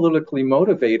all politically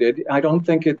motivated. I don't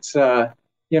think it's,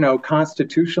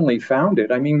 constitutionally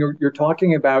founded. I mean, you're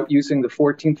talking about using the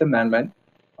 14th Amendment,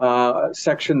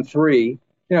 Section 3.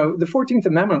 The 14th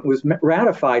Amendment was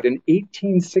ratified in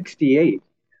 1868,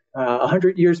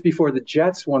 100 years before the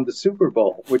Jets won the Super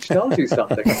Bowl, which tells you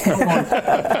something.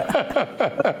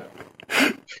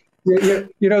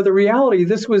 The reality,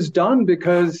 this was done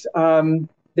because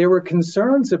there were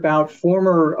concerns about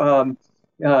former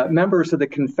members of the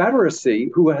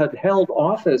Confederacy who had held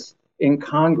office in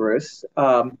Congress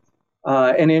and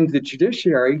in the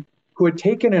judiciary, who had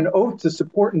taken an oath to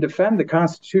support and defend the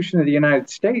Constitution of the United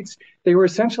States. They were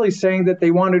essentially saying that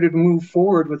they wanted to move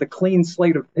forward with a clean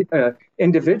slate of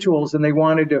individuals, and they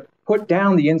wanted to put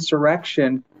down the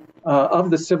insurrection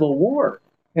of the Civil War.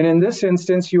 And in this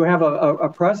instance, you have a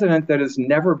president that has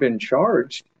never been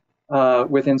charged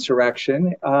with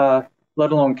insurrection,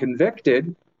 let alone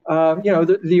convicted.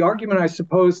 The argument, I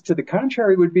suppose, to the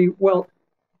contrary would be, well,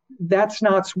 that's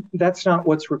not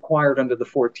what's required under the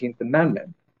 14th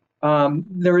Amendment.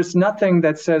 There is nothing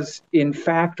that says in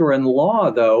fact or in law,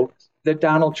 though, that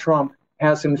Donald Trump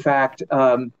has in fact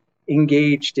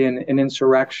engaged in an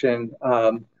insurrection,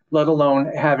 let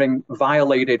alone having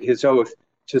violated his oath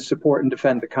to support and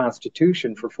defend the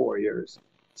Constitution for 4 years.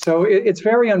 So it's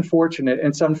very unfortunate.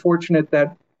 It's unfortunate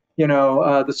that,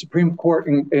 the Supreme Court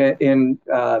in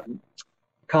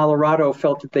Colorado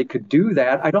felt that they could do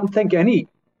that. I don't think any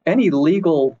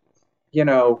legal,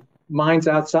 minds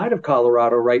outside of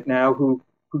Colorado right now who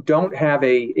don't have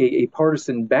a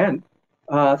partisan bent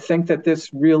think that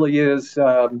this really is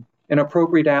an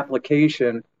appropriate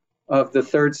application of the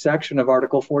third section of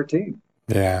Article 14.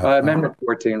 Yeah. Amendment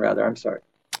 14, rather. I'm sorry.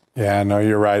 Yeah, no,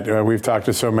 you're right. We've talked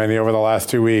to so many over the last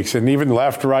 2 weeks, and even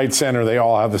left, right, center, they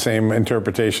all have the same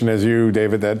interpretation as you,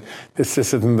 David, that this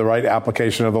isn't the right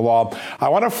application of the law. I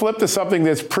want to flip to something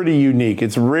that's pretty unique.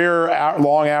 It's rare,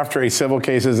 long after a civil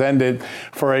case has ended,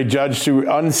 for a judge to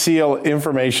unseal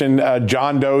information,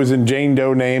 John Doe's and Jane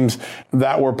Doe names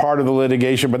that were part of the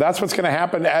litigation. But that's what's going to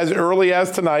happen as early as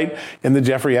tonight in the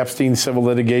Jeffrey Epstein civil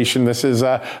litigation. This is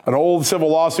an old civil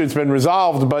lawsuit. It's been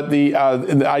resolved, but the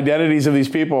identities of these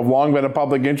people have long been a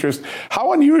public interest.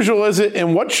 How unusual is it,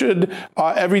 and what should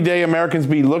everyday Americans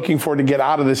be looking for to get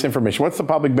out of this information? What's the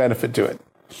public benefit to it?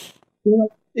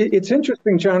 It's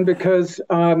interesting, John, because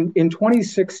in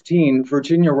 2016,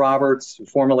 Virginia Roberts,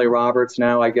 formerly Roberts,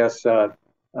 now I guess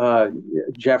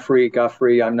Jeffrey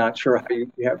Guffrey, I'm not sure how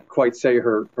you quite say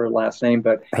her last name,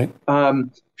 but right.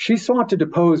 She sought to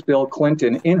depose Bill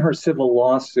Clinton in her civil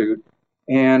lawsuit,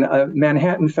 and a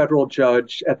Manhattan federal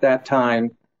judge at that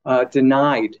time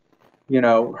denied,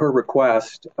 her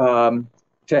request to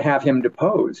have him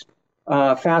deposed.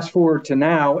 Fast forward to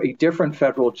now, a different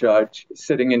federal judge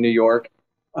sitting in New York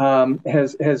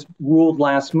has ruled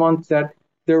last month that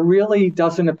there really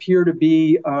doesn't appear to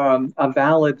be a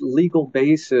valid legal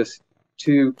basis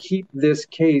to keep this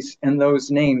case and those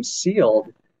names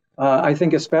sealed. I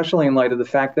think especially in light of the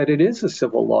fact that it is a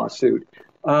civil lawsuit.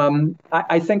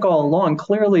 I think all along,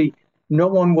 clearly, no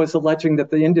one was alleging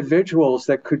that the individuals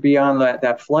that could be on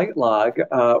that flight log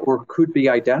or could be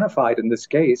identified in this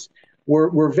case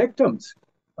were victims.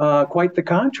 Quite the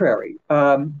contrary.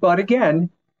 But again,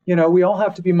 we all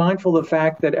have to be mindful of the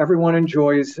fact that everyone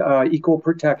enjoys equal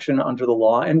protection under the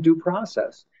law and due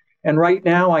process. And right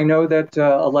now, I know that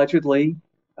allegedly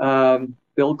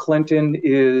Bill Clinton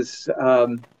is,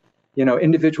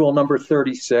 individual number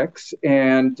 36,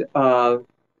 and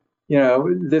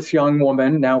this young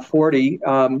woman, now 40,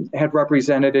 had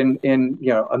represented in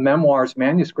a memoirs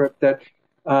manuscript that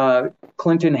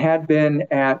Clinton had been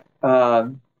at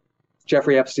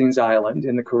Jeffrey Epstein's island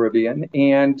in the Caribbean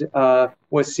and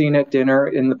was seen at dinner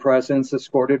in the presence,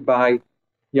 escorted by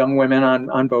young women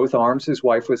on both arms. His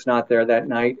wife was not there that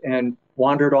night, and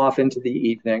wandered off into the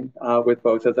evening with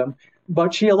both of them.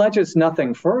 But she alleges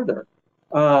nothing further.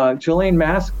 Ghislaine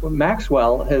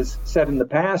Maxwell has said in the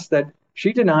past that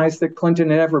she denies that Clinton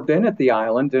had ever been at the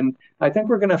island, and I think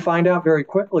we're going to find out very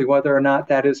quickly whether or not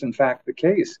that is in fact the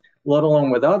case, let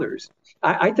alone with others.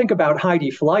 I think about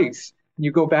Heidi Fleiss.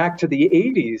 You go back to the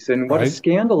 80s and what a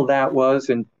scandal that was,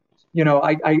 and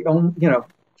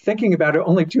thinking about it,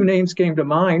 only two names came to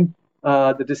mind.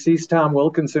 The deceased Tom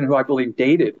Wilkinson, who I believe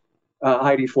dated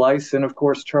Heidi Fleiss, and of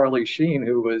course Charlie Sheen,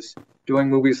 who was doing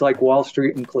movies like Wall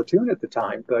Street and Platoon at the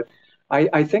time. But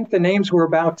I think the names we're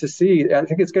about to see, I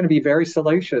think it's going to be very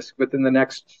salacious within the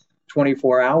next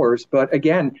 24 hours. But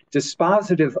again,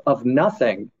 dispositive of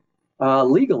nothing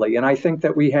legally. And I think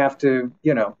that we have to,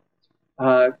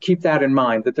 keep that in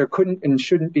mind, that there couldn't and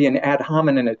shouldn't be an ad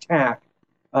hominem attack.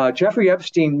 Jeffrey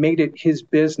Epstein made it his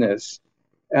business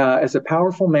as a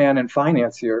powerful man and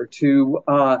financier to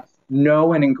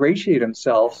know and ingratiate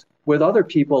himself with other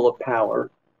people of power,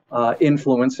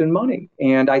 influence, and money.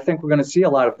 And I think we're going to see a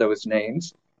lot of those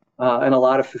names and a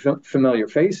lot of familiar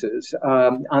faces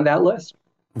on that list.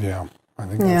 Yeah, I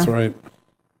think that's right.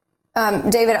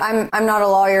 David, I'm not a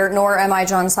lawyer, nor am I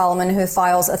John Solomon, who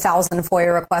files 1,000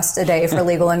 FOIA requests a day for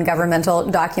legal and governmental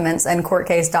documents and court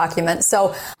case documents.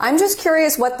 So I'm just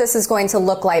curious what this is going to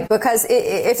look like, because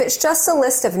if it's just a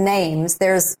list of names,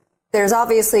 there's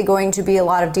obviously going to be a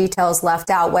lot of details left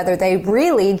out, whether they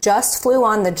really just flew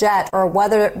on the jet or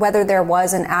whether there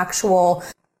was an actual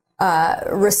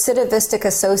recidivistic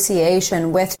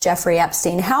association with Jeffrey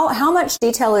Epstein. How much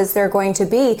detail is there going to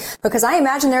be? Because I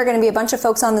imagine there are going to be a bunch of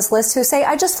folks on this list who say,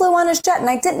 I just flew on his jet and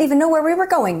I didn't even know where we were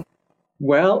going.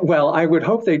 Well, I would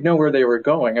hope they'd know where they were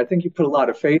going. I think you put a lot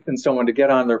of faith in someone to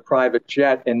get on their private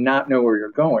jet and not know where you're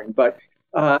going. But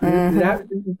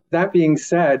that being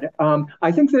said,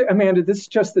 I think that, Amanda, this is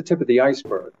just the tip of the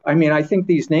iceberg. I mean, I think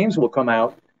these names will come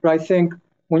out, but I think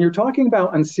when you're talking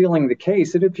about unsealing the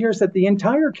case, it appears that the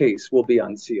entire case will be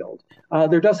unsealed.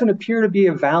 There doesn't appear to be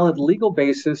a valid legal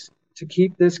basis to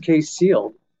keep this case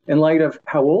sealed in light of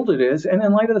how old it is and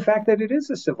in light of the fact that it is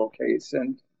a civil case.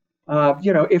 And,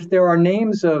 if there are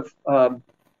names of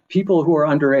people who are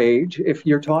underage, if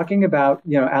you're talking about,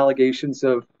 allegations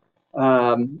of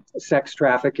sex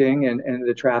trafficking and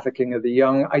the trafficking of the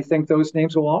young, I think those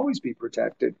names will always be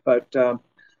protected. But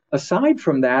aside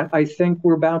from that, I think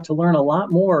we're about to learn a lot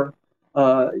more,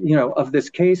 of this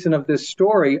case and of this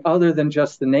story, other than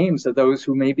just the names of those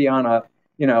who may be on a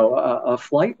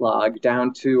flight log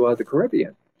down to the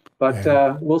Caribbean.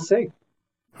 But we'll see.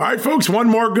 All right, folks, one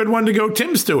more good one to go.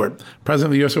 Tim Stewart, president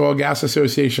of the U.S. Oil Gas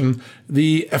Association,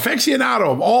 the aficionado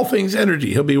of all things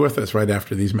energy. He'll be with us right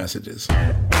after these messages.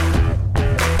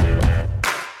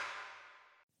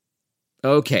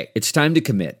 Okay, it's time to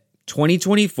commit.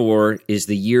 2024 is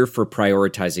the year for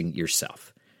prioritizing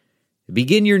yourself.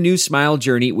 Begin your new smile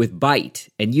journey with Byte,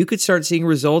 and you could start seeing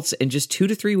results in just 2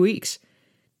 to 3 weeks.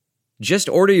 Just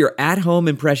order your at-home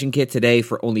impression kit today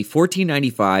for only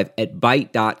 $14.95 at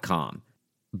Byte.com.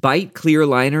 Byte clear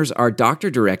liners are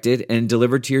doctor-directed and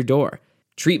delivered to your door.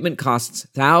 Treatment costs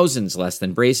thousands less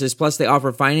than braces, plus they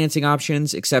offer financing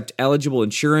options, accept eligible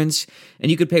insurance, and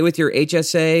you could pay with your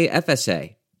HSA,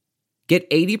 FSA. Get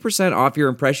 80% off your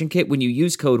impression kit when you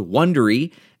use code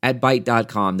WONDERY at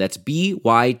Byte.com. That's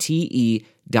BYTE.com.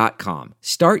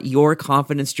 Start your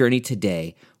confidence journey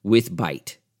today with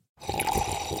Byte.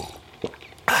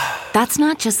 That's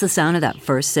not just the sound of that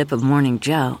first sip of Morning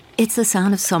Joe. It's the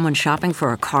sound of someone shopping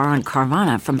for a car on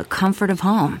Carvana from the comfort of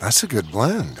home. That's a good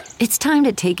blend. It's time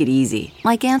to take it easy,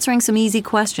 like answering some easy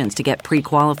questions to get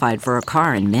pre-qualified for a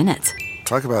car in minutes.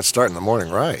 Talk about starting the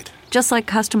morning right. Just like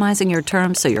customizing your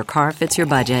terms so your car fits your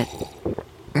budget.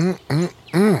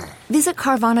 Visit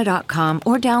Carvana.com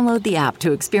or download the app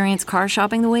to experience car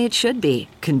shopping the way it should be.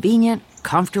 Convenient,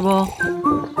 comfortable.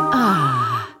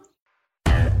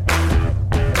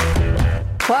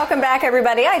 Welcome back,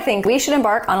 everybody. I think we should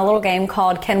embark on a little game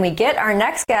called Can We Get Our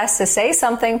Next Guest to Say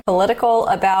Something Political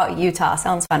About Utah?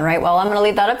 Sounds fun, right? Well, I'm going to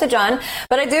leave that up to John,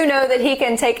 but I do know that he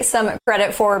can take some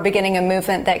credit for beginning a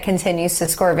movement that continues to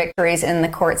score victories in the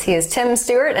courts. He is Tim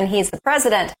Stewart, and he's the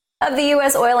president of the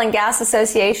U.S. Oil and Gas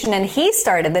Association, and he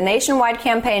started the nationwide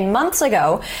campaign months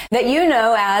ago that you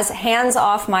know as Hands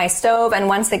Off My Stove. And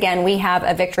once again, we have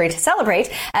a victory to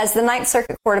celebrate as the Ninth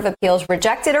Circuit Court of Appeals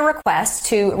rejected a request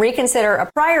to reconsider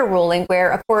a prior ruling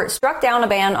where a court struck down a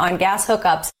ban on gas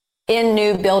hookups in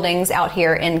new buildings out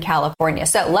here in California.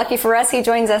 So lucky for us, he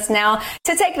joins us now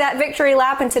to take that victory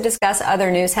lap and to discuss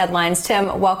other news headlines.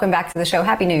 Tim, welcome back to the show.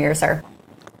 Happy New Year, sir.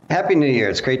 Happy New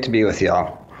Year. It's great to be with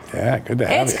y'all. Yeah, good to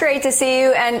have you. It's great to see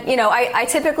you. And, I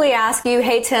typically ask you,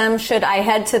 hey, Tim, should I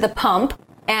head to the pump?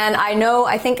 And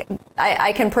I think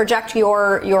I can project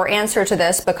your answer to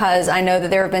this because I know that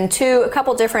there have been a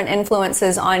couple different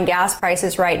influences on gas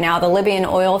prices right now. The Libyan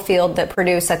oil field that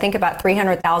produced, I think, about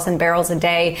 300,000 barrels a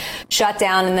day shut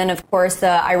down. And then, of course,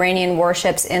 the Iranian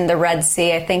warships in the Red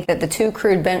Sea. I think that the two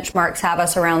crude benchmarks have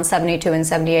us around $72 and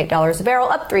 $78 a barrel,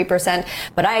 up 3%.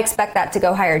 But I expect that to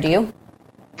go higher. Do you?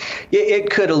 It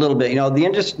could a little bit. The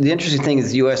interesting thing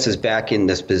is the U.S. is back in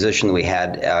this position we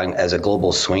had as a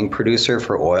global swing producer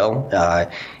for oil.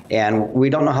 And we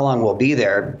don't know how long we'll be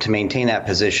there to maintain that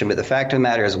position. But the fact of the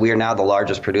matter is we are now the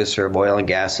largest producer of oil and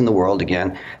gas in the world.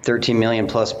 Again, 13 million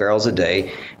plus barrels a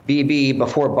day. BB,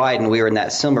 before Biden, we were in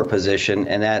that similar position,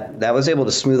 and that was able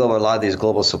to smooth over a lot of these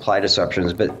global supply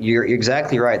disruptions. But you're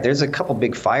exactly right. There's a couple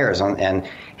big fires and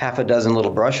half a dozen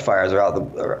little brush fires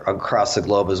are across the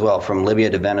globe as well, from Libya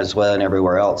to Venezuela and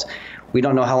everywhere else. We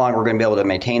don't know how long we're going to be able to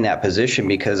maintain that position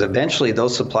because eventually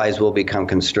those supplies will become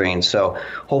constrained. So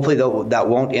hopefully that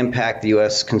won't impact the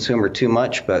U.S. consumer too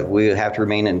much, but we have to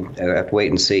have to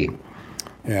wait and see.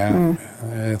 Yeah,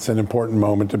 it's an important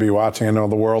moment to be watching. I know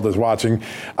the world is watching.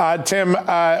 Tim,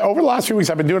 over the last few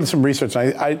weeks, I've been doing some research.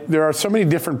 There are so many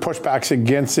different pushbacks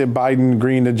against the Biden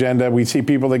green agenda. We see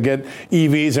people that get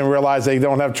EVs and realize they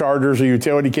don't have chargers or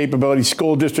utility capability.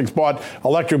 School districts bought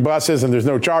electric buses and there's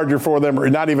no charger for them, or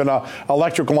not even an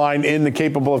electric line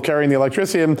capable of carrying the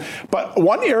electricity. But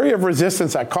one area of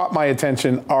resistance that caught my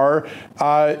attention are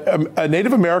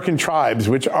Native American tribes,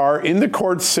 which are in the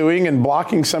courts suing and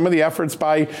blocking some of the efforts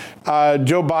by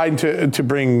Joe Biden to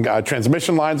bring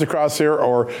transmission lines across here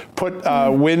or put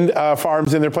wind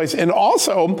farms in their place. And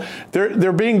also,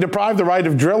 they're being deprived the right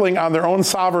of drilling on their own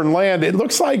sovereign land. It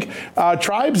looks like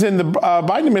tribes in the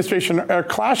Biden administration are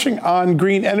clashing on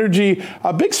green energy.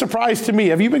 A big surprise to me.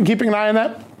 Have you been keeping an eye on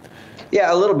that?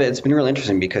 Yeah, a little bit. It's been really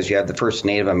interesting because you have the first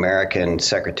Native American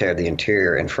Secretary of the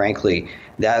Interior, and frankly,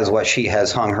 that is what she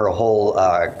has hung her whole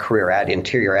career at.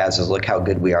 Interior as is, look how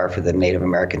good we are for the Native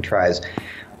American tribes.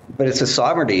 But it's a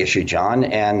sovereignty issue, John,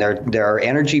 and there are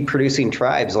energy-producing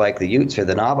tribes like the Utes or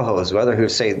the Navajos, or other who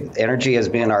say energy has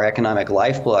been our economic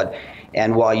lifeblood.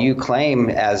 And while you claim,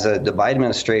 as the Biden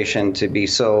administration, to be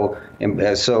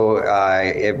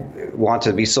want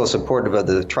to be so supportive of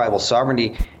the tribal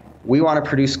sovereignty, we want to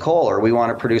produce coal or we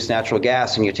want to produce natural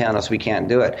gas, and you're telling us we can't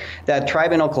do it. That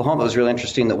tribe in Oklahoma was really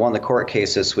interesting that won the court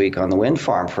case this week on the wind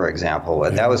farm, for example.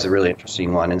 That was a really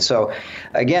interesting one. And so,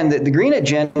 again, the green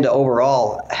agenda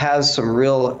overall has some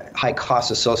real high costs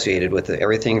associated with it,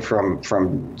 everything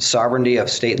from sovereignty of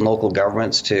state and local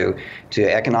governments to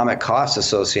economic costs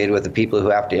associated with the people who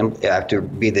have to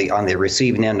be on the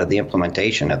receiving end of the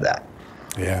implementation of that.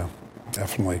 Yeah,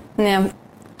 definitely. Yeah.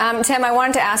 Tim, I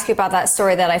wanted to ask you about that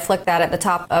story that I flicked at the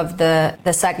top of the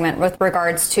segment with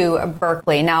regards to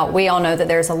Berkeley. Now, we all know that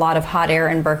there's a lot of hot air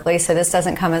in Berkeley, so this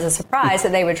doesn't come as a surprise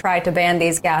that they would try to ban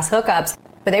these gas hookups.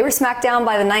 But they were smacked down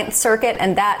by the Ninth Circuit,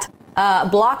 and that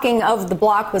blocking of the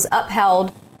block was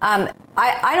upheld.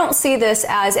 I don't see this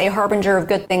as a harbinger of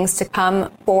good things to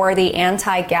come for the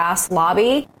anti-gas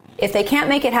lobby. If they can't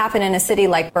make it happen in a city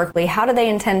like Berkeley, how do they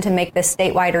intend to make this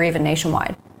statewide or even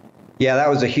nationwide? Yeah, that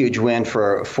was a huge win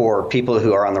for people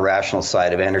who are on the rational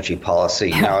side of energy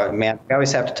policy. Now, man, we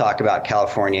always have to talk about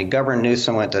California. Governor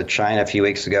Newsom went to China a few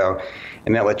weeks ago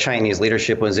and met with Chinese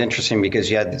leadership. It was interesting because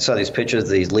you saw these pictures of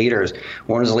these leaders.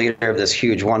 One was the leader of this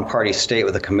huge one-party state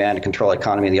with a command and control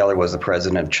economy, and the other was the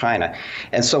president of China.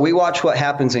 And so we watch what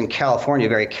happens in California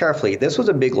very carefully. This was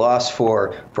a big loss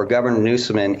for Governor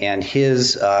Newsom and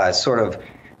his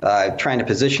trying to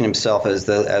position himself as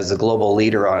the global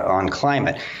leader on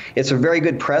climate. It's a very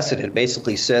good precedent. It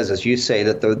basically says, as you say,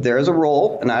 that there is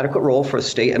an adequate role for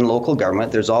state and local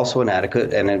government. There's also an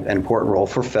adequate and an important role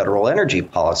for federal energy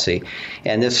policy.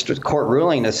 And this court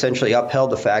ruling essentially upheld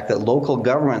the fact that local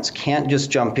governments can't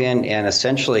just jump in and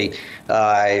essentially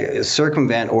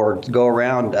circumvent or go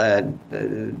around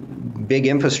big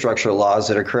infrastructure laws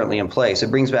that are currently in place. It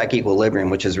brings back equilibrium,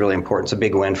 which is really important. It's a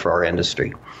big win for our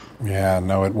industry. Yeah,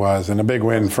 no, it was. And a big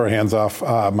win for Hands Off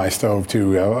My Stove,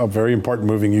 too. A very important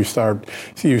moving you started.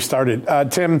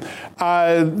 Tim,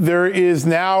 there is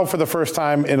now, for the first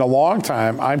time in a long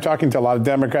time, I'm talking to a lot of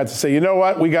Democrats to say, you know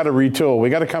what, we got to retool.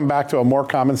 We got to come back to a more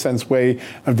common sense way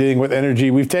of dealing with energy.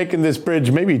 We've taken this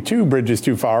bridge, maybe two bridges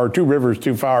too far, or two rivers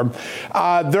too far.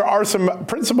 There are some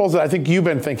principles that I think you've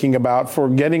been thinking about for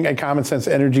getting a common sense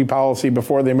energy policy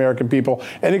before the American people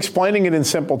and explaining it in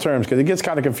simple terms, because it gets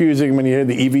kind of confusing when you hear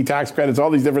the EV tax credits, all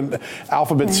these different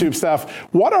alphabet soup stuff.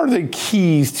 What are the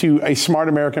keys to a smart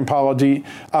American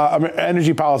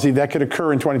energy policy that could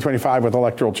occur in 2025 with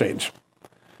electoral change?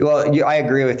 Well, I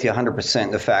agree with you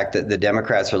 100%. The fact that the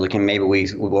Democrats are looking, maybe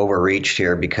we've overreached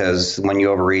here, because when you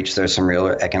overreach, there's some real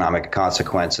economic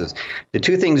consequences. The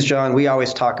two things, John, we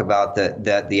always talk about that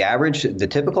the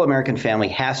typical American family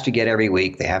has to get every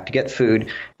week. They have to get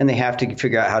food, and they have to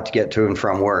figure out how to get to and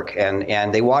from work.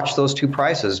 And they watch those two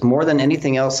prices more than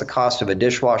anything else, the cost of a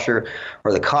dishwasher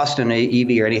or the cost of an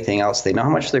EV or anything else. They know how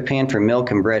much they're paying for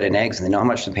milk and bread and eggs, and they know how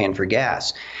much they're paying for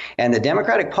gas. And the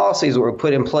Democratic policies that were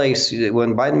put in place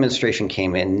when Biden administration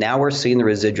came in, now we're seeing the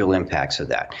residual impacts of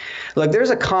that. Look, there's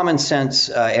a common sense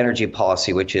energy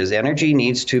policy, which is energy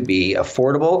needs to be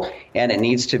affordable, and it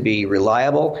needs to be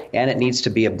reliable, and it needs to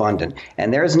be abundant.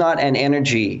 And there's not an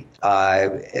energy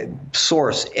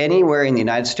source anywhere in the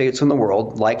United States or in the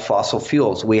world like fossil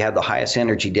fuels. We have the highest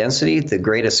energy density, the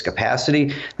greatest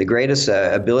capacity, the greatest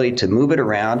ability to move it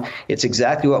around. It's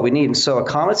exactly what we need. And so a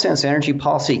common sense energy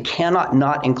policy cannot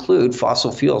not include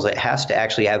fossil fuels. It has to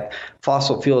actually have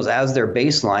fossil fuels as their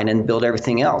baseline and build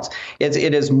everything else.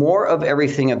 It is more of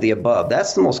everything of the above.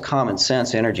 That's the most common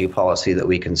sense energy policy that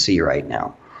we can see right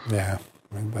now. Yeah,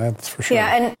 that's for sure.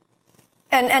 Yeah,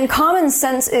 and common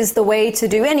sense is the way to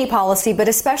do any policy, but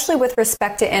especially with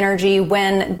respect to energy,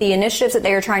 when the initiatives that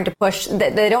they are trying to push,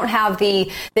 that they don't have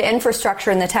the infrastructure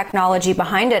and the technology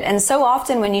behind it. And so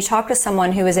often when you talk to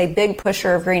someone who is a big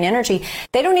pusher of green energy,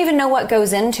 they don't even know what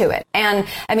goes into it. And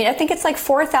I mean, I think it's like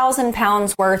 4,000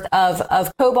 pounds worth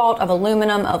of cobalt, of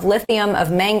aluminum, of lithium, of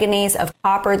manganese, of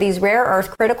copper, these rare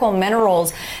earth critical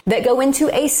minerals that go into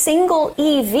a single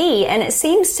EV. And it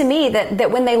seems to me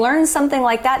that when they learn something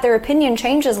like that, their opinion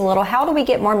changes a little. How do we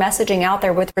get more messaging out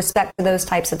there with respect to those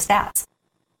types of stats?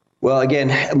 Well,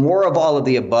 again, more of all of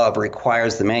the above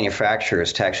requires the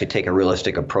manufacturers to actually take a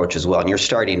realistic approach as well. And you're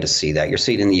starting to see that. You're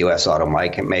seeing in the U.S.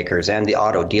 automakers and the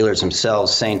auto dealers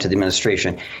themselves saying to the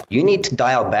administration, you need to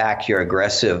dial back your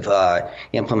aggressive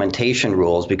implementation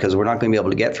rules, because we're not going to be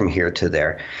able to get from here to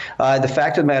there. The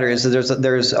fact of the matter is that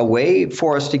there's a way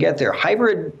for us to get there.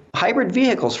 Hybrid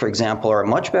vehicles, for example, are a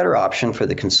much better option for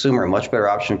the consumer, a much better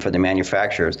option for the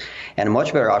manufacturers, and a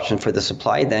much better option for the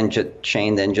supply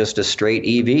chain than just a straight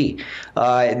EV.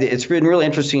 It's been really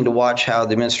interesting to watch how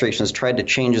the administration has tried to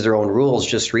change their own rules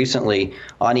just recently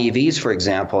on EVs, for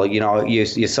example. You know,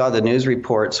 you saw the news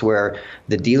reports where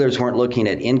the dealers weren't looking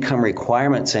at income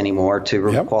requirements anymore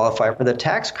to qualify for the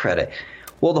tax credit.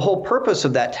 Well, the whole purpose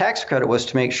of that tax credit was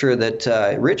to make sure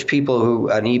that rich people who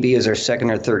an EV is their second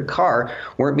or third car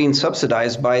weren't being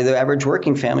subsidized by the average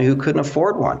working family who couldn't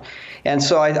afford one. And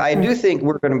so I do think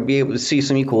we're going to be able to see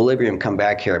some equilibrium come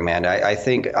back here, Amanda.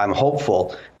 I'm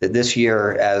hopeful that this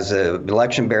year, as the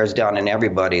election bears down on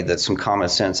everybody, that some common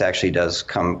sense actually does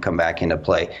come back into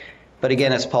play. But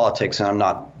again, it's politics, and I'm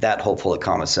not that hopeful that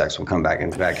common sense will come back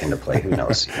into play. Who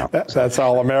knows? You know? That's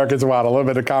all Americans want, a little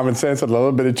bit of common sense and a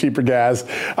little bit of cheaper gas.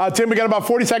 Tim, we got about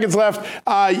 40 seconds left.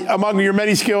 Among your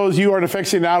many skills, you are an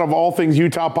aficionado of all things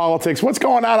Utah politics. What's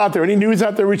going on out there? Any news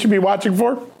out there we should be watching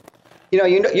for? You know,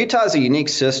 Utah is a unique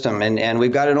system, and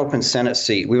we've got an open Senate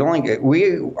seat.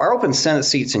 Our open Senate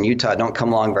seats in Utah don't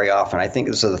come along very often. I think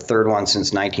this is the third one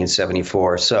since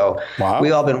 1974. So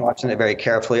we've all been watching it very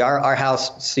carefully. Our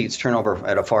House seats turn over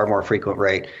at a far more frequent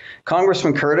rate.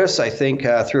 Congressman Curtis, I think,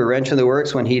 threw a wrench in the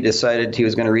works when he decided he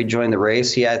was going to rejoin the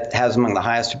race. He has among the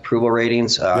highest approval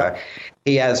ratings.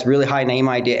 He has really high name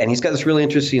ID, and he's got this really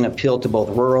interesting appeal to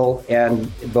both rural and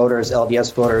voters,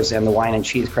 LDS voters, and the wine and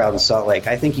cheese crowd in Salt Lake.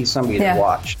 I think he's somebody to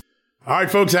watch. All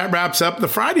right, folks, that wraps up the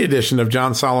Friday edition of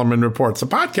John Solomon Reports, a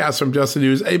podcast from Just the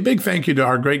News. A big thank you to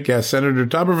our great guests, Senator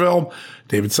Tuberville,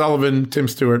 David Sullivan, Tim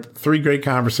Stewart. 3 great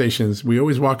conversations. We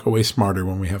always walk away smarter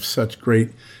when we have such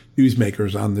great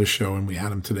newsmakers on this show, and we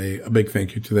had them today. A big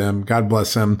thank you to them. God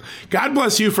bless them. God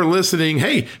bless you for listening.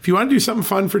 Hey, if you want to do something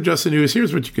fun for Just the News,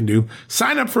 here's what you can do.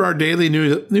 Sign up for our daily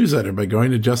newsletter by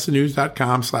going to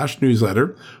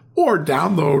justthenews.com/newsletter, or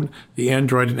download the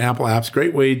Android and Apple apps.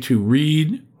 Great way to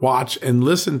read, watch, and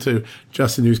listen to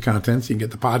Just the News content. So you can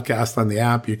get the podcast on the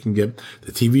app. You can get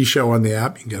the TV show on the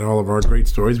app. You can get all of our great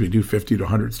stories. We do 50 to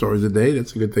 100 stories a day.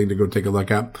 That's a good thing to go take a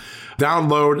look at.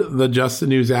 Download the Just the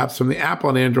News apps from the Apple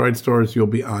and Android stores. You'll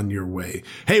be on your way.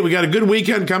 Hey, we got a good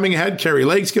weekend coming ahead. Carrie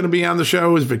Lake's going to be on the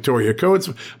show. Victoria Coates.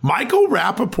 Michael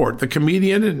Rappaport, the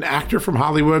comedian and actor from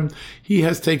Hollywood. He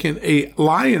has taken a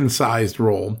lion-sized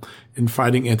role in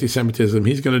fighting anti-Semitism.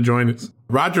 He's going to join us.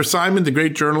 Roger Simon, the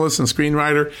great journalist and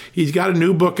screenwriter, he's got a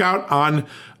new book out on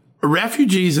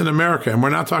refugees in America. And we're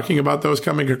not talking about those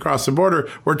coming across the border.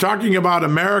 We're talking about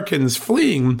Americans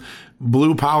fleeing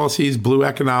blue policies, blue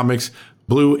economics,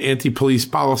 blue anti-police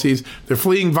policies. They're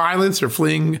fleeing violence. They're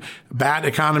fleeing bad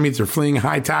economies. They're fleeing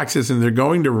high taxes, and they're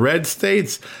going to red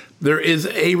states. There is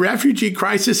a refugee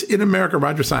crisis in America.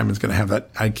 Roger Simon's going to have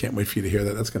that. I can't wait for you to hear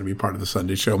that. That's going to be part of the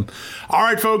Sunday show. All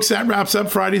right, folks, that wraps up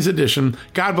Friday's edition.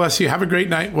 God bless you. Have a great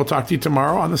night. We'll talk to you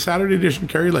tomorrow on the Saturday edition.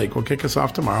 Kerry Lake will kick us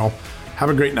off tomorrow. Have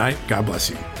a great night. God bless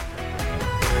you.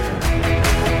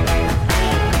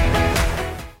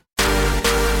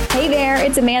 Hey there,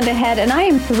 it's Amanda Head, and I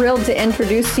am thrilled to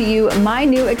introduce to you my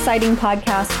new exciting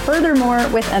podcast, Furthermore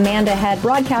with Amanda Head,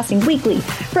 broadcasting weekly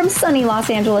from sunny Los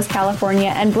Angeles, California,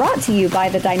 and brought to you by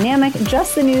the dynamic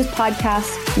Just the News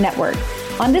Podcast Network.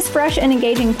 On this fresh and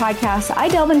engaging podcast, I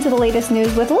delve into the latest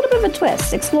news with a little bit of a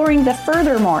twist, exploring the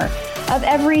furthermore of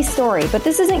every story. But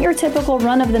this isn't your typical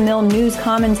run-of-the-mill news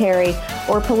commentary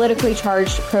or politically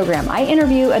charged program. I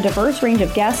interview a diverse range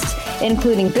of guests,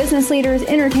 including business leaders,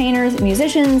 entertainers,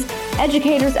 musicians,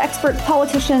 educators, experts,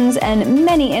 politicians, and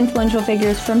many influential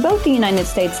figures from both the United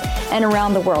States and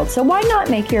around the world. So why not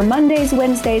make your Mondays,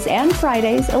 Wednesdays, and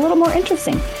Fridays a little more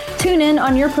interesting? Tune in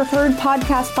on your preferred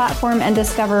podcast platform and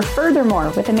discover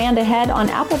Furthermore with Amanda Head on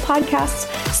Apple Podcasts,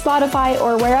 Spotify,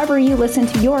 or wherever you listen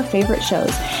to your favorite shows.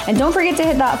 And don't forget to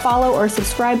hit that follow or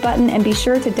subscribe button, and be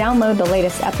sure to download the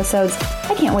latest episodes.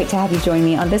 I can't wait to have you join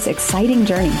me on this exciting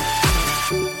journey.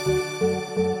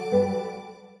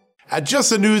 At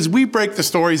Just the News, we break the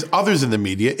stories others in the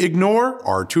media ignore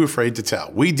or are too afraid to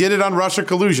tell. We did it on Russia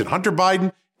collusion, Hunter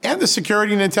Biden, and the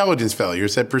security and intelligence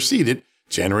failures that preceded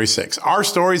January 6th. Our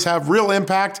stories have real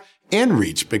impact and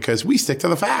reach because we stick to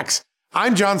the facts.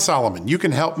 I'm John Solomon. You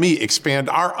can help me expand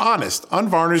our honest,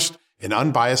 unvarnished, and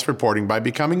unbiased reporting by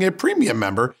becoming a premium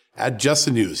member at Just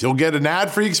the News. You'll get an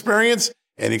ad-free experience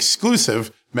and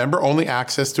exclusive member-only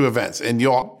access to events, and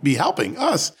you'll be helping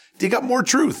us dig up more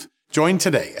truth. Join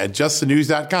today at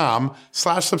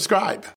justthenews.com/subscribe.